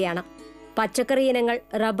പിന്നിടുകയാണ്. പച്ചക്കറി ഇനങ്ങൾ,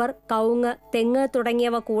 റബ്ബർ, കവുങ്ങ്, തെങ്ങ്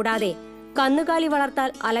തുടങ്ങിയവ കൂടാതെ കന്നുകാലി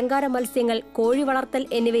വളർത്തൽ, അലങ്കാര മത്സ്യങ്ങൾ, കോഴി വളർത്തൽ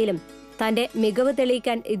എന്നിവയിലും തന്റെ മികവ്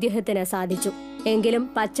തെളിയിക്കാൻ ഇദ്ദേഹത്തിന് സാധിച്ചു. എങ്കിലും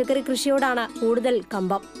പച്ചക്കറി കൃഷിയോടാണ് കൂടുതൽ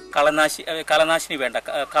കമ്പം. കളനാശിനി വേണ്ട,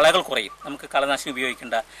 കളകൾ കുറയും. നമുക്ക് കളനാശിനി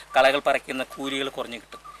ഉപയോഗിക്കേണ്ട, കളകൾ പറിക്കുന്ന കൂലികൾ കുറഞ്ഞു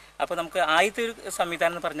കിട്ടും. അപ്പോൾ നമുക്ക് ആദ്യത്തെ ഒരു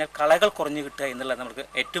സംവിധാനം എന്ന് പറഞ്ഞാൽ കളകൾ കുറഞ്ഞു കിട്ടുക എന്നുള്ളത് നമുക്ക്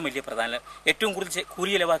ഏറ്റവും വലിയ ഏറ്റവും കൂടുതൽ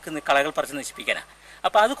കൂലി ചിലവാക്കുന്ന കളകൾ പറിച്ച് നശിപ്പിക്കാനാണ്.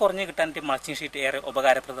 അപ്പോൾ അത് കുറഞ്ഞു കിട്ടാനായിട്ട് മൾച്ചിങ് ഷീറ്റ് ഏറെ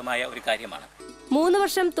ഉപകാരപ്രദമായ ഒരു കാര്യമാണ്. 3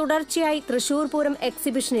 വർഷം തുടർച്ചയായി Thrissur Pooram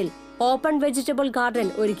എക്സിബിഷനിൽ open vegetable garden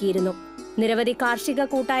ഒരുക്കിയിരുന്നു. നിരവധി കാർഷിക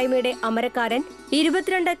കൂട്ടായ്മയുടെ അമരക്കാരൻ,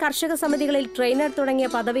 22 കർഷക സമിതികളിൽ ട്രെയിനർ തുടങ്ങിയ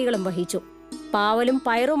പദവികളും വഹിച്ചു. പാവലും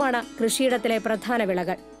പയറുമാണ് കൃഷിയിടത്തിലെ പ്രധാന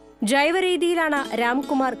വിളകൾ. ജൈവരീതിയിലാണ്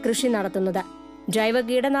രാംകുമാർ കൃഷി നടത്തുന്നത്. ജൈവ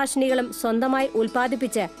കീടനാശിനികളും സ്വന്തമായി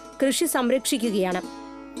ഉൽപ്പാദിപ്പിച്ച് കൃഷി സംരക്ഷിക്കുകയാണ്.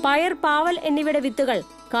 പയർ, പാവൽ എന്നിവയുടെ വിത്തുകൾ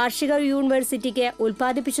കാർഷിക യൂണിവേഴ്സിറ്റിക്ക്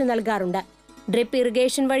ഉൽപ്പാദിപ്പിച്ചു നൽകാറുണ്ട്. ഡ്രിപ്പ്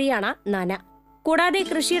ഇറിഗേഷൻ വഴിയാണ് നന. കൂടാതെ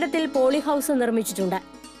കൃഷിയിടത്തിൽ പോളി ഹൌസ് നിർമ്മിച്ചിട്ടുണ്ട്.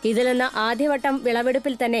 ഇതിൽ നിന്ന് ആദ്യവട്ടം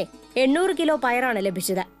വിളവെടുപ്പിൽ തന്നെ 800 കിലോ പയറാണ്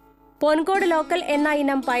ലഭിച്ചത്. പൊൻകോട് ലോക്കൽ എന്ന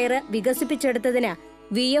ഇനം പയറ് വികസിപ്പിച്ചെടുത്തതിന്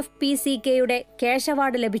VFPCKയുടെ ക്യാഷ്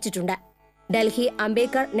അവാർഡ് ലഭിച്ചിട്ടുണ്ട്. Delhi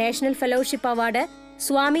Ambedkar national fellowship award,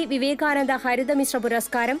 Swami Vivekananda ഹരിതമിശ്ര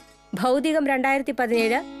പുരസ്കാരം, ഭൗതികം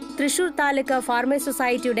 2017, തൃശൂർ താലൂക്ക് ഫാർമേഴ്സ്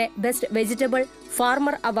സൊസൈറ്റിയുടെ ബെസ്റ്റ് വെജിറ്റബിൾ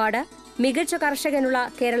ഫാർമർ അവാർഡ്, മികച്ച കർഷകനുള്ള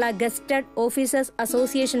കേരള ഗസ്റ്റഡ് ഓഫീസേഴ്സ്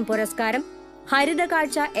അസോസിയേഷൻ പുരസ്കാരം, ഹരിത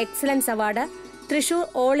കാഴ്ച excellence award, Thrissur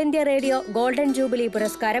all India radio golden jubilee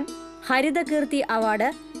പുരസ്കാരം, ഹരിത കീർത്തി അവാർഡ്,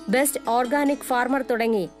 ബെസ്റ്റ് ഓർഗാനിക് ഫാർമർ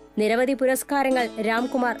തുടങ്ങി നിരവധി പുരസ്കാരങ്ങൾ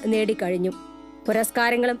രാംകുമാർ നേടിക്കഴിഞ്ഞു.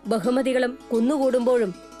 പുരസ്കാരങ്ങളും ബഹുമതികളും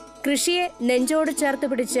കുന്നുകൂടുമ്പോഴും കൃഷിയെ നെഞ്ചോട് ചേർത്ത്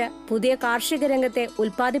പിടിച്ച് പുതിയ കാർഷിക രംഗത്തെ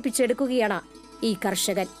ഉൽപ്പാദിപ്പിച്ചെടുക്കുകയാണ് ഈ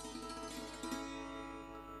കർഷകൻ.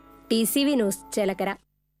 TCV news, Chelakkara.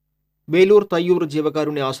 വേലൂർ തയ്യൂർ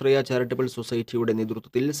ജീവകാരുണ്യ ആശ്രയ ചാരിറ്റബിൾ സൊസൈറ്റിയുടെ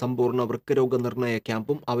നേതൃത്വത്തിൽ സമ്പൂർണ്ണ വൃക്കരോഗ നിർണയ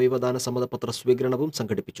ക്യാമ്പും അവയവദാന സമ്മതപത്ര സ്വീകരണവും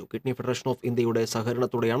സംഘടിപ്പിച്ചു. കിഡ്നി ഫെഡറേഷൻ ഓഫ് ഇന്ത്യയുടെ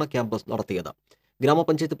സഹകരണത്തോടെയാണ് ക്യാമ്പ് നടത്തിയത്.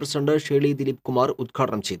 ഗ്രാമപഞ്ചായത്ത് പ്രസിഡന്റ് ഷേളി ദിലീപ് കുമാർ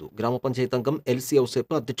ഉദ്ഘാടനം ചെയ്തു. ഗ്രാമപഞ്ചായത്ത് അംഗം LC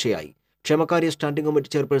ഔസേപ്പ് അധ്യക്ഷയായി. ക്ഷേമകാര്യ standing committee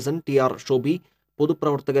chairperson TR Shobi,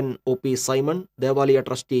 പൊതുപ്രവർത്തകൻ OP സൈമൺ, ദേവാലയ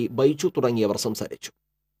ട്രസ്റ്റി ബൈജു തുടങ്ങിയവർ സംസാരിച്ചു.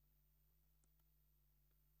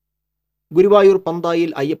 ഗുരുവായൂർ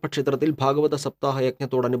പന്തായിൽ അയ്യപ്പക്ഷേത്രത്തിൽ ഭാഗവത സപ്താഹ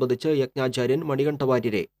യജ്ഞത്തോടനുബന്ധിച്ച് യജ്ഞാചാര്യൻ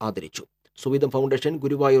മണികണ്ഠവാര്യരെ ആദരിച്ചു. സുവിധം foundation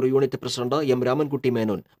Guruvayur unit president M Ramankutty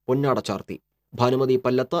Menon പൊന്നാട ചാർത്തി. ഭാനുമതി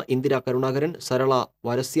പല്ലത്ത്, ഇന്ദിര കരുണാകരൻ, സരള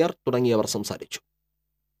വരസ്യാർ തുടങ്ങിയവർ സംസാരിച്ചു.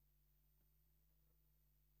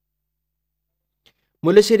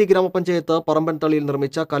 മുല്ലശ്ശേരി ഗ്രാമപഞ്ചായത്ത് പറമ്പൻതളിയിൽ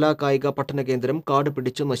നിർമ്മിച്ച കലാകായിക പഠന കേന്ദ്രം കാട്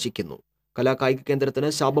പിടിച്ച് നശിക്കുന്നു. കലാകായിക കേന്ദ്രത്തിന്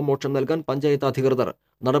ശാപമോക്ഷം നൽകാൻ പഞ്ചായത്ത് അധികൃതർ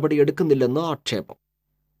നടപടിയെടുക്കുന്നില്ലെന്ന് ആക്ഷേപം.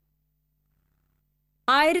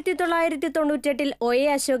 1998 OA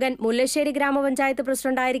അശോകൻ മുല്ലശ്ശേരി ഗ്രാമപഞ്ചായത്ത്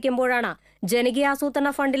പ്രസിഡന്റായിരിക്കുമ്പോഴാണ് ജനകീയാസൂത്രണ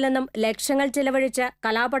ഫണ്ടിൽ നിന്നും ലക്ഷങ്ങൾ ചെലവഴിച്ച്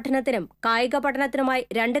കലാപഠനത്തിനും കായിക പഠനത്തിനുമായി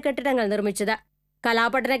 2 കെട്ടിടങ്ങൾ നിർമ്മിച്ചത്.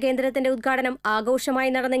 കലാപഠന കേന്ദ്രത്തിന്റെ ഉദ്ഘാടനം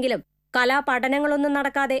ആഘോഷമായി നടന്നെങ്കിലും കലാപഠനങ്ങളൊന്നും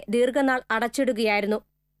നടക്കാതെ ദീർഘനാൾ അടച്ചിടുകയായിരുന്നു.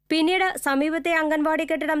 പിന്നീട് സമീപത്തെ അംഗൻവാടി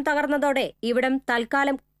കെട്ടിടം തകർന്നതോടെ ഇവിടം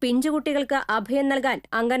തൽക്കാലം പിഞ്ചുകുട്ടികൾക്ക് അഭയം നൽകാൻ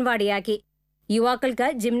അംഗൻവാടിയാക്കി. യുവാക്കൾക്ക്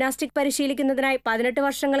ജിംനാസ്റ്റിക് പരിശീലിക്കുന്നതിനായി 18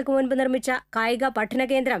 വർഷങ്ങൾക്ക് മുൻപ് നിർമ്മിച്ച കായിക പഠന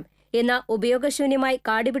കേന്ദ്രം ഇന്ന് ഉപയോഗശൂന്യമായി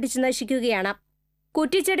കാടുപിടിച്ച് നശിക്കുകയാണ്.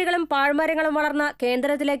 കുറ്റിച്ചെടികളും പാഴ്മരങ്ങളും വളർന്ന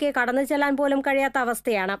കേന്ദ്രത്തിലേക്ക് കടന്നു ചെല്ലാൻ പോലും കഴിയാത്ത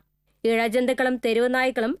അവസ്ഥയാണ്. ഇഴജന്തുക്കളും തെരുവ്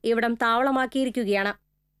നായ്ക്കളും ഇവിടം താവളമാക്കിയിരിക്കുകയാണ്.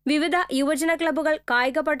 വിവിധ യുവജന ക്ലബ്ബുകൾ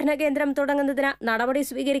കായിക പഠന കേന്ദ്രം തുടങ്ങുന്നതിന് നടപടി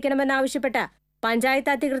സ്വീകരിക്കണമെന്നാവശ്യപ്പെട്ട്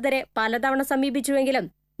പഞ്ചായത്ത് അധികൃതരെ പലതവണ സമീപിച്ചുവെങ്കിലും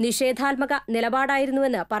നിഷേധാത്മക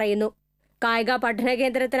നിലപാടായിരുന്നുവെന്ന് പറയുന്നു. കായിക പഠന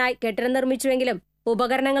കേന്ദ്രത്തിനായി കെട്ടിടം നിർമ്മിച്ചുവെങ്കിലും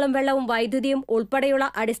ഉപകരണങ്ങളും വെള്ളവും വൈദ്യുതിയും ഉൾപ്പെടെയുള്ള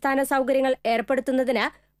അടിസ്ഥാന സൗകര്യങ്ങൾ ഏർപ്പെടുത്തുന്നതിന്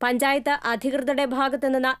പഞ്ചായത്ത് അധികൃതരുടെ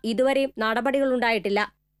ഭാഗത്തുനിന്ന് ഇതുവരെയും നടപടികളുണ്ടായിട്ടില്ല.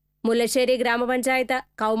 മുല്ലശ്ശേരി ഗ്രാമപഞ്ചായത്ത്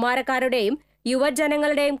കൗമാരക്കാരുടെയും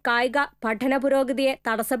യുവജനങ്ങളുടെയും കായിക പഠന പുരോഗതിയെ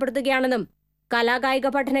തടസ്സപ്പെടുത്തുകയാണെന്നും കലാകായിക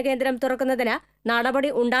പഠന കേന്ദ്രം തുറക്കുന്നതിന് നടപടി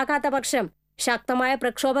ഉണ്ടാക്കാത്ത പക്ഷം ശക്തമായ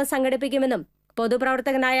പ്രക്ഷോഭം സംഘടിപ്പിക്കുമെന്നും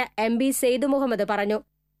പൊതുപ്രവർത്തകനായ MB സെയ്ദ് മുഹമ്മദ് പറഞ്ഞു.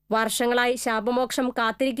 വർഷങ്ങളായി ശാപമോക്ഷം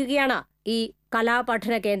കാത്തിരിക്കുകയാണ് ഈ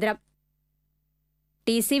കലാപഠന കേന്ദ്രം.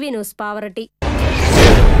 TCV news, Pavaratti.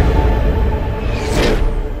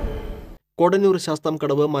 കൊടന്നൂർ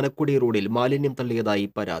ശാസ്താംകടവ് മനക്കുടി റോഡിൽ മാലിന്യം തള്ളിയതായി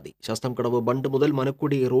പരാതി. ശാസ്താംകടവ് ബണ്ട് മുതൽ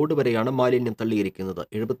മനക്കുടി റോഡ് വരെയാണ് മാലിന്യം തള്ളിയിരിക്കുന്നത്.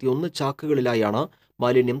 71 ചാക്കുകളിലായാണ്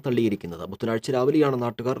മാലിന്യം തള്ളിയിരിക്കുന്നത്. ബുധനാഴ്ച രാവിലെയാണ്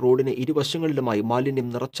നാട്ടുകാർ റോഡിന് ഇരുവശങ്ങളിലുമായി മാലിന്യം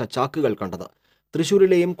നിറച്ച ചാക്കുകൾ കണ്ടത്.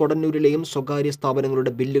 തൃശൂരിലെയും കൊടന്നൂരിലെയും സ്വകാര്യ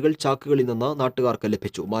സ്ഥാപനങ്ങളുടെ ബില്ലുകൾ ചാക്കുകളിൽ നിന്ന് നാട്ടുകാർക്ക്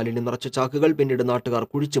ലഭിച്ചു. മാലിന്യം നിറച്ച ചാക്കുകൾ പിന്നീട് നാട്ടുകാർ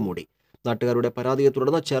കുഴിച്ചുമൂടി. നാട്ടുകാരുടെ പരാതിയെ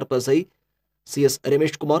തുടർന്ന് ചെയർപേഴ്സൺ CS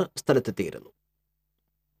രമേഷ് കുമാർ സ്ഥലത്തെത്തിയിരുന്നു.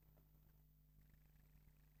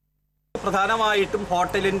 പ്രധാനമായിട്ടും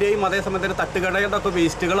ഹോട്ടലിൻ്റെയും അതേസമയം തന്നെ തട്ടുകടയുടെ ഒക്കെ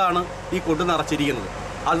വേസ്റ്റുകളാണ് ഈ കൊണ്ട് നിറച്ചിരിക്കുന്നത്.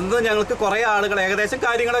 അതിൽ ഞങ്ങൾക്ക് കുറേ ആളുകൾ ഏകദേശം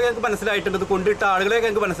കാര്യങ്ങളൊക്കെ ഞങ്ങൾക്ക് മനസ്സിലായിട്ടുണ്ട്. ഇത് കൊണ്ടിട്ട ആളുകളെയൊക്കെ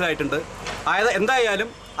ഞങ്ങൾക്ക് മനസ്സിലായിട്ടുണ്ട്. എന്തായാലും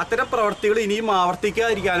അത്തരം പ്രവർത്തികൾ ഇനിയും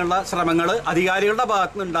ആവർത്തിക്കാതിരിക്കാനുള്ള ശ്രമങ്ങൾ അധികാരികളുടെ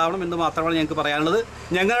ഭാഗത്ത് നിന്ന് ഉണ്ടാവണം എന്ന് മാത്രമാണ് ഞങ്ങൾക്ക് പറയാനുള്ളത്.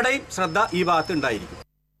 ഞങ്ങളുടെയും ശ്രദ്ധ ഈ ഭാഗത്ത് ഉണ്ടായിരിക്കും.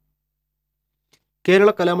 കേരള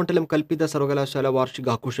കലാമണ്ഡലം കൽപ്പിത സർവകലാശാല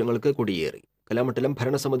വാർഷികാഘോഷങ്ങൾക്ക് കൊടിയേറി. കലാമണ്ഡലം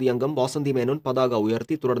ഭരണസമിതി അംഗം വാസന്തി മേനോൻ പതാക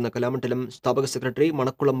ഉയർത്തി. തുടർന്ന് കലാമണ്ഡലം സ്ഥാപക സെക്രട്ടറി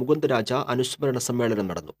മണക്കുളം മുകുന്ദരാജ അനുസ്മരണ സമ്മേളനം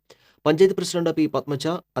നടന്നു. Panchayat president P Padmaja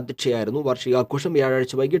അധ്യക്ഷയായിരുന്നു. വാർഷികാഘോഷം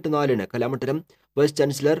വ്യാഴാഴ്ച വൈകിട്ട് 4-ന് കലാമണ്ഡലം വൈസ്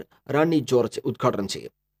ചാൻസലർ റാണി ജോർജ് ഉദ്ഘാടനം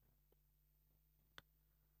ചെയ്യും.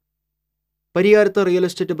 പരിയാരത്ത് റിയൽ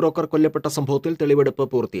എസ്റ്റേറ്റ് ബ്രോക്കർ കൊല്ലപ്പെട്ട സംഭവത്തിൽ തെളിവെടുപ്പ്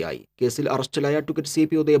പൂർത്തിയായി. കേസിൽ അറസ്റ്റിലായ അഡ്വക്കേറ്റ്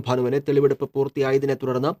CP ഉദയഭാനുവിനെ തെളിവെടുപ്പ് പൂർത്തിയായതിനെ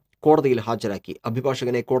തുടർന്ന് കോടതിയിൽ ഹാജരാക്കി.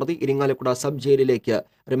 അഭിഭാഷകനെ കോടതി ഇരിങ്ങാലക്കുട സബ് ജയിലിലേക്ക്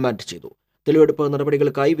റിമാൻഡ് ചെയ്തു. തെളിവെടുപ്പ്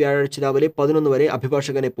നടപടികൾക്കായി വ്യാഴാഴ്ച രാവിലെ 11 വരെ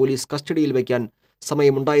അഭിഭാഷകനെ പോലീസ് കസ്റ്റഡിയിൽ വയ്ക്കാൻ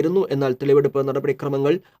സമയമുണ്ടായിരുന്നു. എന്നാൽ തെളിവെടുപ്പ്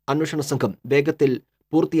നടപടിക്രമങ്ങൾ അന്വേഷണ സംഘം വേഗത്തിൽ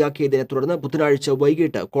പൂർത്തിയാക്കിയതിനെ തുടർന്ന് ബുധനാഴ്ച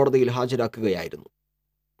വൈകിട്ട് കോടതിയിൽ ഹാജരാക്കുകയായിരുന്നു.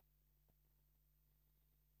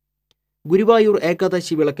 ഗുരുവായൂർ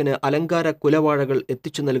ഏകാദശി വിളക്കിന് അലങ്കാര കുലവാഴകൾ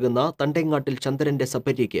എത്തിച്ചു നൽകുന്ന തണ്ടേങ്ങാട്ടിൽ ചന്ദ്രന്റെ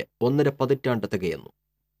സപ്പര്യയ്ക്ക് 1.5 പതിറ്റാണ്ട് തികയുന്നു.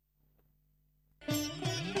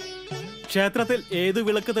 ക്ഷേത്രത്തിൽ ഏതു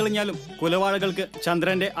വിളക്ക് തെളിഞ്ഞാലും കുലവാഴകൾക്ക്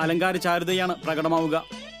ചന്ദ്രന്റെ അലങ്കാര ചാരുതയാണ് പ്രകടമാവുക.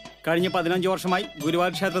 കഴിഞ്ഞ 15 വർഷമായി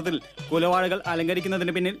ഗുരുവായൂർ ക്ഷേത്രത്തിൽ കുലവാഴകൾ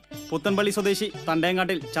അലങ്കരിക്കുന്നതിന് പിന്നിൽ പുത്തൻപള്ളി സ്വദേശി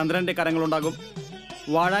തണ്ടേങ്ങാട്ടിൽ ചന്ദ്രന്റെ കരങ്ങളുണ്ടാകും.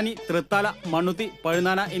 വാഴാനി, തൃത്താല, മണ്ണുത്തി,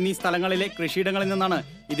 പഴുനാന എന്നീ സ്ഥലങ്ങളിലെ കൃഷിയിടങ്ങളിൽ നിന്നാണ്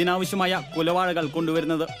ഇതിനാവശ്യമായ കുലവാഴകൾ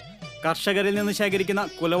കൊണ്ടുവരുന്നത്. കർഷകരിൽ നിന്ന് ശേഖരിക്കുന്ന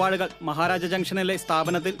കുലവാഴകൾ മഹാരാജ ജംഗ്ഷനിലെ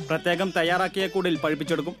സ്ഥാപനത്തിൽ പ്രത്യേകം തയ്യാറാക്കിയ കൂടിൽ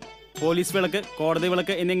പഴിപ്പിച്ചെടുക്കും. പോലീസ് വിളക്ക്, കോടതി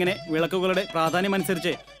വിളക്ക് എന്നിങ്ങനെ വിളക്കുകളുടെ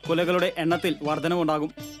പ്രാധാന്യമനുസരിച്ച് കുലകളുടെ എണ്ണത്തിൽ വർധനവുണ്ടാകും.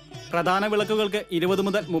 പ്രധാന വിളക്കുകൾക്ക് 20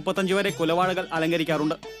 മുതൽ 35 വരെ കുലവാഴകൾ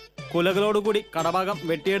അലങ്കരിക്കാറുണ്ട്. കുലകളോടുകൂടി കടഭാഗം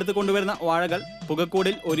വെട്ടിയെടുത്ത് കൊണ്ടുവരുന്ന വാഴകൾ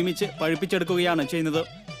പുകക്കൂടിൽ ഒരുമിച്ച് പഴിപ്പിച്ചെടുക്കുകയാണ് ചെയ്യുന്നത്.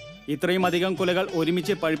 ഇത്രയും അധികം കുലകൾ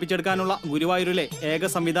ഒരുമിച്ച് പഴിപ്പിച്ചെടുക്കാനുള്ള ഗുരുവായൂരിലെ ഏക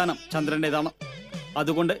സംവിധാനം ചന്ദ്രൻ്റെതാണ്.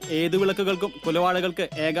 അതുകൊണ്ട് ഏതു വിളക്കുകൾക്കും കുലവാഴകൾക്ക്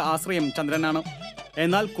ഏക ആശ്രയം ചന്ദ്രനാണ്.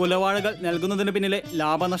 എന്നാൽ കുലവാഴകൾ നൽകുന്നതിന് പിന്നിലെ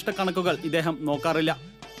ലാഭനഷ്ട കണക്കുകൾ ഇദ്ദേഹം നോക്കാറില്ല.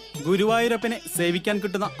 ഗുരുവായൂരപ്പനെ സേവിക്കാൻ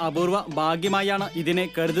കിട്ടുന്ന അപൂർവ ഭാഗ്യമായാണ് ഇതിനെ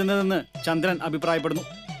കരുതുന്നതെന്ന് ചന്ദ്രൻ അഭിപ്രായപ്പെടുന്നു.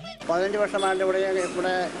 15 വർഷമായിട്ട് ഇവിടെ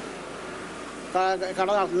കട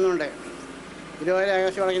നടത്തുന്നുണ്ട്. ഗുരുവായൂർ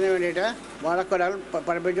ഏകാദശി വിളക്കിന് വേണ്ടിയിട്ട് വാഴക്കുലകൾ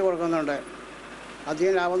പഴിപ്പിച്ച് കൊടുക്കുന്നുണ്ട്.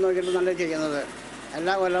 അധികം ലാഭം നോക്കിയിട്ട് നല്ല ചെയ്യുന്നത്.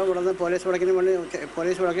 എല്ലാ കൊല്ലവും ഇവിടുന്ന് പോലീസ് വിളക്കിന് വേണ്ടി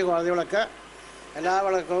പോലീസ് വിളക്ക്, കോടതി വിളക്ക്, എല്ലാ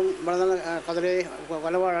വിളക്കും ഇവിടുന്ന് കതിരി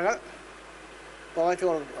കൊലവാഴകൾ പുകച്ചു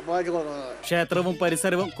കൊടുക്കുന്നത്. ക്ഷേത്രവും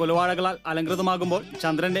പരിസരവും കുലവാഴകളാൽ അലങ്കൃതമാകുമ്പോൾ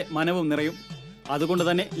ചന്ദ്രന്റെ മനവും നിറയും. അതുകൊണ്ട്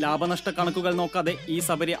തന്നെ ലാഭനഷ്ട കണക്കുകൾ നോക്കാതെ ഈ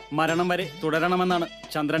സബര്യ മരണം വരെ തുടരണമെന്നാണ്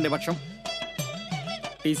ചന്ദ്രന്റെ പക്ഷം.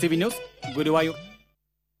 TCV news, Guruvayur.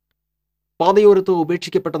 പാതയോരത്ത്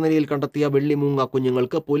ഉപേക്ഷിക്കപ്പെട്ട നിലയിൽ കണ്ടെത്തിയ വെള്ളിമൂങ്ങ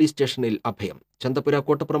കുഞ്ഞുങ്ങൾക്ക് പോലീസ് സ്റ്റേഷനിൽ അഭയം. ചന്തപ്പുര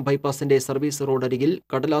കോട്ടപ്പുറം ബൈപ്പാസിന്റെ സർവീസ് റോഡരികിൽ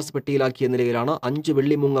കടലാസ് പെട്ടിയിലാക്കിയ നിലയിലാണ് 5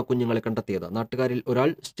 വെള്ളിമൂങ്ങ കുഞ്ഞുങ്ങളെ കണ്ടെത്തിയത്. നാട്ടുകാരിൽ ഒരാൾ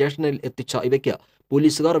സ്റ്റേഷനിൽ എത്തിച്ച ഇവയ്ക്ക്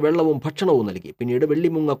പോലീസുകാർ വെള്ളവും ഭക്ഷണവും നൽകി. പിന്നീട്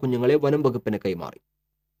വെള്ളിമൂങ്ങ കുഞ്ഞുങ്ങളെ വനം വകുപ്പിന് കൈമാറി.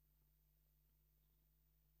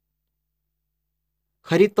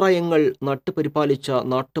 ഹരിത്രായങ്ങൾ നട്ടുപരിപാലിച്ച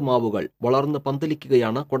നാട്ടുമാവുകൾ വളർന്ന്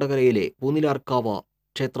പന്തലിക്കുകയാണ് കൊടകരയിലെ പൂനിലാർക്കാവ്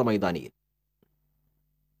ക്ഷേത്രമൈതാനിയിൽ.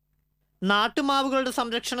 നാട്ടുമാവുകളുടെ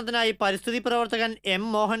സംരക്ഷണത്തിനായി പരിസ്ഥിതി പ്രവർത്തകൻ M.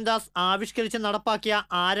 മോഹൻദാസ് ആവിഷ്കരിച്ച് നടപ്പാക്കിയ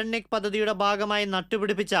ആരണ്യക് പദ്ധതിയുടെ ഭാഗമായി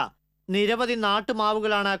നട്ടുപിടിപ്പിച്ച നിരവധി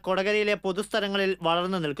നാട്ടുമാവുകളാണ് കൊടകരയിലെ പൊതുസ്ഥലങ്ങളിൽ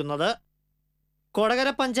വളർന്നു നിൽക്കുന്നത്. കൊടകര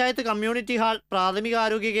പഞ്ചായത്ത് കമ്മ്യൂണിറ്റി ഹാൾ,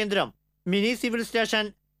 പ്രാഥമികാരോഗ്യ കേന്ദ്രം, മിനി സിവിൽ സ്റ്റേഷൻ,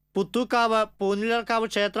 പുത്തൂക്കാവ്,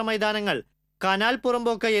 പൂനിലർക്കാവ് ക്ഷേത്ര മൈതാനങ്ങൾ, കനാൽ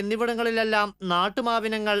പുറമ്പോക്ക് എന്നിവിടങ്ങളിലെല്ലാം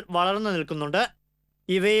നാട്ടുമാവിനങ്ങൾ വളർന്നു നിൽക്കുന്നുണ്ട്.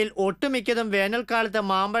 ഇവയിൽ ഒട്ടുമിക്കതും വേനൽക്കാലത്ത്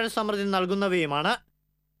മാമ്പഴ സമൃദ്ധി നൽകുന്നവയുമാണ്.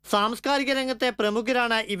 സാംസ്കാരിക രംഗത്തെ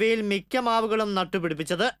പ്രമുഖരാണ് ഇവയിൽ മിക്ക മാവുകളും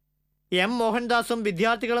നട്ടുപിടിപ്പിച്ചത്. M. മോഹൻദാസും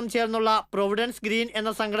വിദ്യാർത്ഥികളും ചേർന്നുള്ള പ്രൊവിഡൻസ് ഗ്രീൻ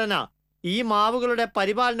എന്ന സംഘടന ഈ മാവുകളുടെ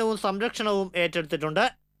പരിപാലനവും സംരക്ഷണവും ഏറ്റെടുത്തിട്ടുണ്ട്.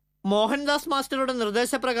 മോഹൻദാസ് മാസ്റ്ററുടെ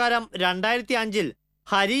നിർദ്ദേശപ്രകാരം 2005-ൽ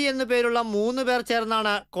ഹരി എന്നു പേരുള്ള 3 പേർ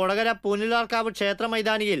ചേർന്നാണ് കൊടകര പൂനിലാർക്കാവ് ക്ഷേത്ര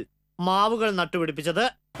മൈതാനിയിൽ മാവുകൾ നട്ടുപിടിപ്പിച്ചത്.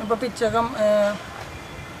 ഇപ്പോൾ പിച്ചകം,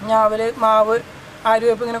 ഞാവല്, മാവ്,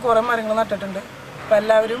 ആര്യവേപ്പ് ഇങ്ങനെ കുറേ മരങ്ങൾ നട്ടിട്ടുണ്ട്. അപ്പോൾ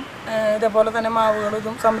എല്ലാവരും ഇതേപോലെ തന്നെ മാവുകൾ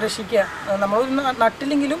ഇതും സംരക്ഷിക്കുക. നമ്മൾ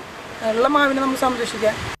നട്ടില്ലെങ്കിലും ഉള്ള മാവിനെ നമ്മൾ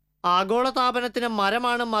സംരക്ഷിക്കുക. ആഗോളതാപനത്തിന്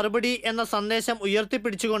മരമാണ് മറുപടി എന്ന സന്ദേശം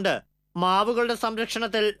ഉയർത്തിപ്പിടിച്ചുകൊണ്ട് മാവുകളുടെ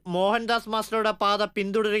സംരക്ഷണത്തിൽ മോഹൻദാസ് മാസ്റ്ററുടെ പാത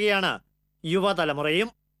പിന്തുടരുകയാണ് യുവതലമുറയും.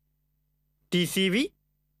 TCV,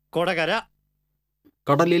 കൊടകര.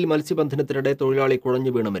 കടലിൽ മത്സ്യബന്ധനത്തിനിടെ തൊഴിലാളി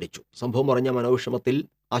കുഴഞ്ഞു വീണ് മരിച്ചു. സംഭവം അറിഞ്ഞ മനോവിഷമത്തിൽ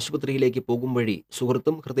ആശുപത്രിയിലേക്ക് പോകും വഴി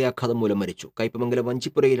സുഹൃത്തും ഹൃദയാഘാതം മൂലം മരിച്ചു. കയ്പമംഗലം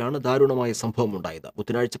വഞ്ചിപ്പുരയിലാണ് ദാരുണമായ സംഭവം ഉണ്ടായത്.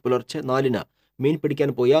 ബുധനാഴ്ച പുലർച്ചെ 4-ന് മീൻ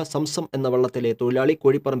പിടിക്കാൻ പോയ സംസം എന്ന വള്ളത്തിലെ തൊഴിലാളി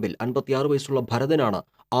കോഴിപ്പറമ്പിൽ 56 വയസ്സുള്ള ഭരതനാണ്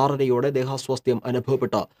 6:30 ദേഹാസ്വാസ്ഥ്യം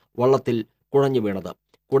അനുഭവപ്പെട്ട വള്ളത്തിൽ കുഴഞ്ഞു വീണത്.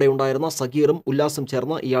 കൂടെയുണ്ടായിരുന്ന സഗീറും ഉല്ലാസും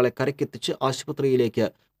ചേർന്ന് ഇയാളെ കരയ്ക്കെത്തിച്ച് ആശുപത്രിയിലേക്ക്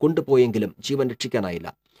കൊണ്ടുപോയെങ്കിലും ജീവൻ രക്ഷിക്കാനായില്ല.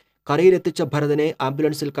 കരയിലെത്തിച്ച ഭരതനെ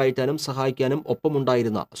ആംബുലൻസിൽ കയറ്റാനും സഹായിക്കാനും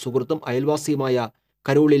ഒപ്പമുണ്ടായിരുന്ന സുഹൃത്തും അയൽവാസിയുമായ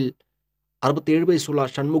കരോളിൽ 67 വയസ്സുള്ള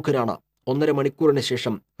ഷൺമുഖനാണ് 1.5 മണിക്കൂറിന്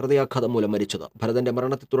ശേഷം ഹൃദയാഘാതം മൂലം മരിച്ചത്. ഭരതന്റെ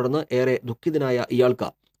മരണത്തെ തുടർന്ന് ഏറെ ദുഃഖിതനായ ഇയാൾക്ക്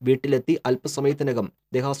വീട്ടിലെത്തി അല്പസമയത്തിനകം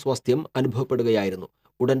ദേഹാസ്വാസ്ഥ്യം അനുഭവപ്പെടുകയായിരുന്നു.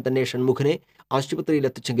 ഉടൻ തന്നെ ഷൺമുഖനെ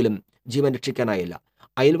ആശുപത്രിയിലെത്തിച്ചെങ്കിലും ജീവൻ രക്ഷിക്കാനായില്ല.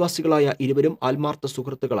 അയൽവാസികളായ ഇരുവരും ആത്മാർത്ഥ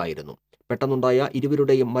സുഹൃത്തുക്കളായിരുന്നു. പെട്ടെന്നുണ്ടായ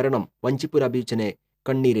ഇരുവരുടെയും മരണം വഞ്ചിപ്പുര ബീച്ചിനെ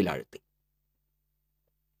കണ്ണീരിലാഴ്ത്തി.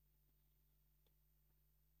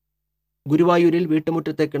 ഗുരുവായൂരിൽ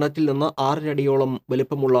വീട്ടുമുറ്റത്തെ കിണറ്റിൽ നിന്ന് 6 അടിയോളം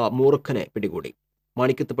വലിപ്പമുള്ള മൂർഖനെ പിടികൂടി.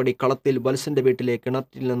 മാണിക്കത്തുപടി കളത്തിൽ വത്സന്റെ വീട്ടിലെ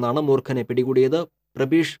കിണറ്റിൽ നിന്നാണ് മൂർഖനെ പിടികൂടിയത്.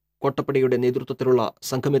 പ്രബീഷ് കോട്ടപ്പടിയുടെ നേതൃത്വത്തിലുള്ള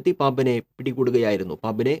സംഘമെത്തി പാമ്പിനെ പിടികൂടുകയായിരുന്നു.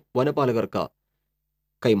 പാമ്പിനെ വനപാലകർക്ക്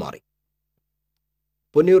കൈമാറി.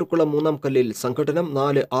 പൊന്നിയൂർക്കുളം 3-ാം കല്ലിൽ സംഘടനം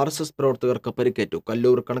 4 RSS പ്രവർത്തകർക്ക് പരിക്കേറ്റു.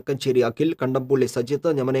 കല്ലൂർ കണക്കഞ്ചേരി അഖിൽ, കണ്ടംപുള്ളി സജിത്ത്,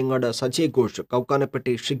 ഞമനേങ്ങാട് സജയ് ഘോഷ്,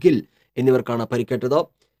 കൗക്കാനപ്പെട്ടി ഷിഖിൽ എന്നിവർക്കാണ് പരിക്കേറ്റത്.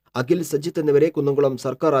 അഖിൽ, സജിത്ത് എന്നിവരെ കുന്നംകുളം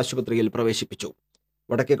സർക്കാർ ആശുപത്രിയിൽ പ്രവേശിപ്പിച്ചു.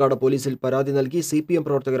 വടക്കേക്കാട് പോലീസിൽ പരാതി നൽകി. CPM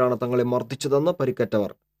പ്രവർത്തകരാണ് തങ്ങളെ മർദ്ദിച്ചതെന്ന്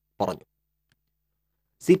പരിക്കേറ്റവർ പറഞ്ഞു.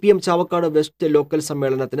 CPM ചാവക്കാട് വെസ്റ്റ് ലോക്കൽ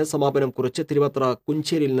സമ്മേളനത്തിന് സമാപനം കുറിച്ച് തിരുവത്ര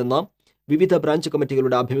കുഞ്ചേരിയിൽ നിന്ന് വിവിധ ബ്രാഞ്ച്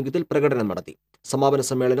കമ്മിറ്റികളുടെ ആഭിമുഖ്യത്തിൽ പ്രകടനം നടത്തി. സമാപന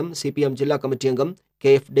സമ്മേളനം CPM ജില്ലാ കമ്മിറ്റി അംഗം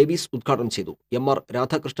KF ഡേവിസ് ഉദ്ഘാടനം ചെയ്തു. MR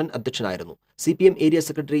രാധാകൃഷ്ണൻ അധ്യക്ഷനായിരുന്നു. CPM area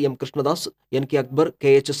secretary M Krishnadas, NK Akbar,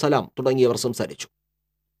 KH സലാം തുടങ്ങിയവർ സംസാരിച്ചു.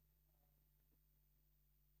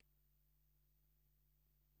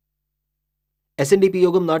 SNDP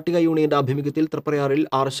യോഗം നാട്ടിക യൂണിയന്റെ ആഭിമുഖ്യത്തിൽ തൃപ്രയാറിൽ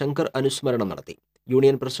R ശങ്കർ അനുസ്മരണം നടത്തി.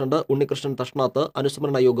 യൂണിയൻ പ്രസിഡന്റ് ഉണ്ണികൃഷ്ണൻ തഷ്ണാത്ത്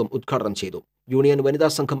അനുസ്മരണ യോഗം ഉദ്ഘാടനം ചെയ്തു. യൂണിയൻ വനിതാ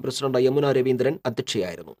സംഘം president Yamuna Raveendran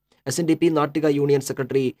അധ്യക്ഷയായിരുന്നു. SNDP Nattika union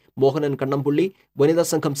secretary Mohanan Kannampully, വനിതാ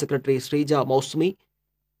സംഘം സെക്രട്ടറി ശ്രീജ മൗസ്മി,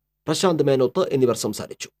 പ്രശാന്ത് മേനോത്ത് എന്നിവർ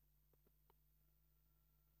സംസാരിച്ചു.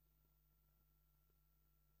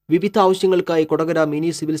 വിവിധ ആവശ്യങ്ങൾക്കായി കൊടകര മിനി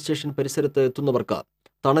സിവിൽ സ്റ്റേഷൻ പരിസരത്ത് എത്തുന്നവർക്ക്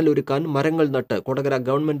തണലൊരുക്കാൻ മരങ്ങൾ നട്ട് കൊടകര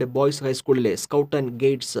ഗവൺമെന്റ് ബോയ്സ് ഹൈസ്കൂളിലെ സ്കൗട്ട് ആൻഡ്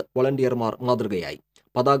ഗൈഡ്സ് വളണ്ടിയർമാർ മാതൃകയായി.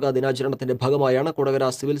 പതാക ദിനാചരണത്തിന്റെ ഭാഗമായാണ് കൊടകര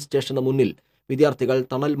സിവിൽ സ്റ്റേഷന് മുന്നിൽ വിദ്യാർത്ഥികൾ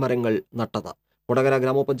തണൽ മരങ്ങൾ നട്ടത്. കൊടകര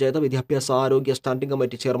ഗ്രാമപഞ്ചായത്ത് വിദ്യാഭ്യാസ ആരോഗ്യ standing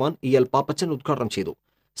committee chairman EL Pappachan ഉദ്ഘാടനം ചെയ്തു.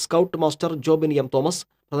 Scout master Jobin M Thomas,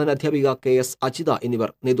 പ്രധാനാധ്യാപിക KS Ajitha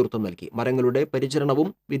എന്നിവർ നേതൃത്വം നൽകി. മരങ്ങളുടെ പരിചരണവും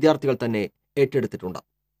വിദ്യാർത്ഥികൾ തന്നെ ഏറ്റെടുത്തിട്ടുണ്ട്.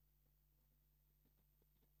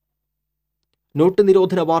 നോട്ട്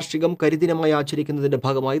നിരോധന വാർഷികം കരിദിനമായി ആചരിക്കുന്നതിന്റെ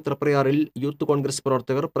ഭാഗമായി തൃപ്രയാറിൽ യൂത്ത് കോൺഗ്രസ്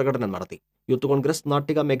പ്രവർത്തകർ പ്രകടനം നടത്തി. യൂത്ത് കോൺഗ്രസ്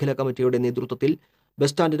നാട്ടിക മേഖലാ കമ്മിറ്റിയുടെ നേതൃത്വത്തിൽ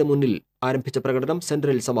ബസ് സ്റ്റാൻഡിന് മുന്നിൽ ആരംഭിച്ച പ്രകടനം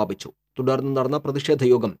സെന്ററിൽ സമാപിച്ചു. തുടർന്ന് നടന്ന പ്രതിഷേധ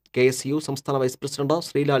യോഗം KSU സംസ്ഥാന വൈസ് പ്രസിഡന്റ്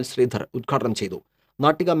ശ്രീലാൽ ശ്രീധർ ഉദ്ഘാടനം ചെയ്തു.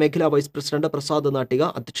 നാട്ടിക മേഖലാ വൈസ് പ്രസിഡന്റ് പ്രസാദ് നാട്ടിക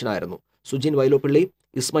അധ്യക്ഷനായിരുന്നു. സുജിൻ വൈലോപ്പിള്ളി,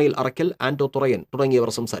 ഇസ്മായിൽ അറക്കൽ, ആന്റോ തുറയൻ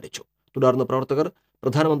തുടങ്ങിയവർ സംസാരിച്ചു. തുടർന്ന് പ്രവർത്തകർ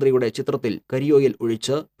പ്രധാനമന്ത്രിയുടെ ചിത്രത്തിൽ കരിയോയിൽ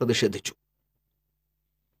ഒഴിച്ച് പ്രതിഷേധിച്ചു.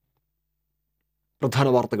 പ്രധാന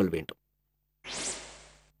വാർത്തകൾ വീണ്ടും.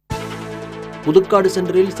 പുതുക്കാട്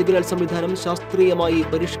സെന്ററിൽ സിഗ്നൽ സംവിധാനം ശാസ്ത്രീയമായി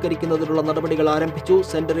പരിഷ്കരിക്കുന്നതിനുള്ള നടപടികൾ ആരംഭിച്ചു.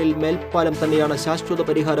 സെന്ററിൽ മേൽപ്പാലം തന്നെയാണ് ശാശ്വത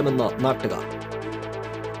പരിഹാരമെന്ന് നാട്ടുകാർ.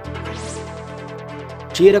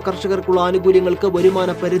 ക്ഷീര കർഷകർക്കുള്ള ആനുകൂല്യങ്ങൾക്ക്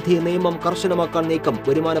വരുമാന പരിധി നിയമം കർശനമാക്കാൻ നീക്കം.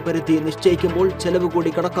 വരുമാന പരിധി നിശ്ചയിക്കുമ്പോൾ ചെലവ്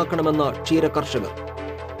കൂടി കണക്കാക്കണമെന്ന് ക്ഷീര കർഷകർ.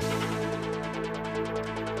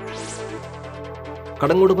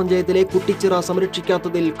 കടങ്ങോട് പഞ്ചായത്തിലെ കുട്ടിച്ചിറ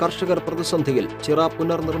സംരക്ഷിക്കാത്തതിൽ കർഷകർ പ്രതിസന്ധിയിൽ. ചിറ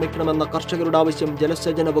പുനർനിർമ്മിക്കണമെന്ന കർഷകരുടെ ആവശ്യം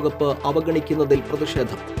ജലസേചന വകുപ്പ് അവഗണിക്കുന്നതിൽ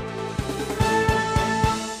പ്രതിഷേധം.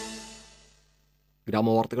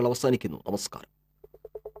 ഗ്രാമവാർത്തകൾ അവസാനിക്കുന്നു. നമസ്കാരം.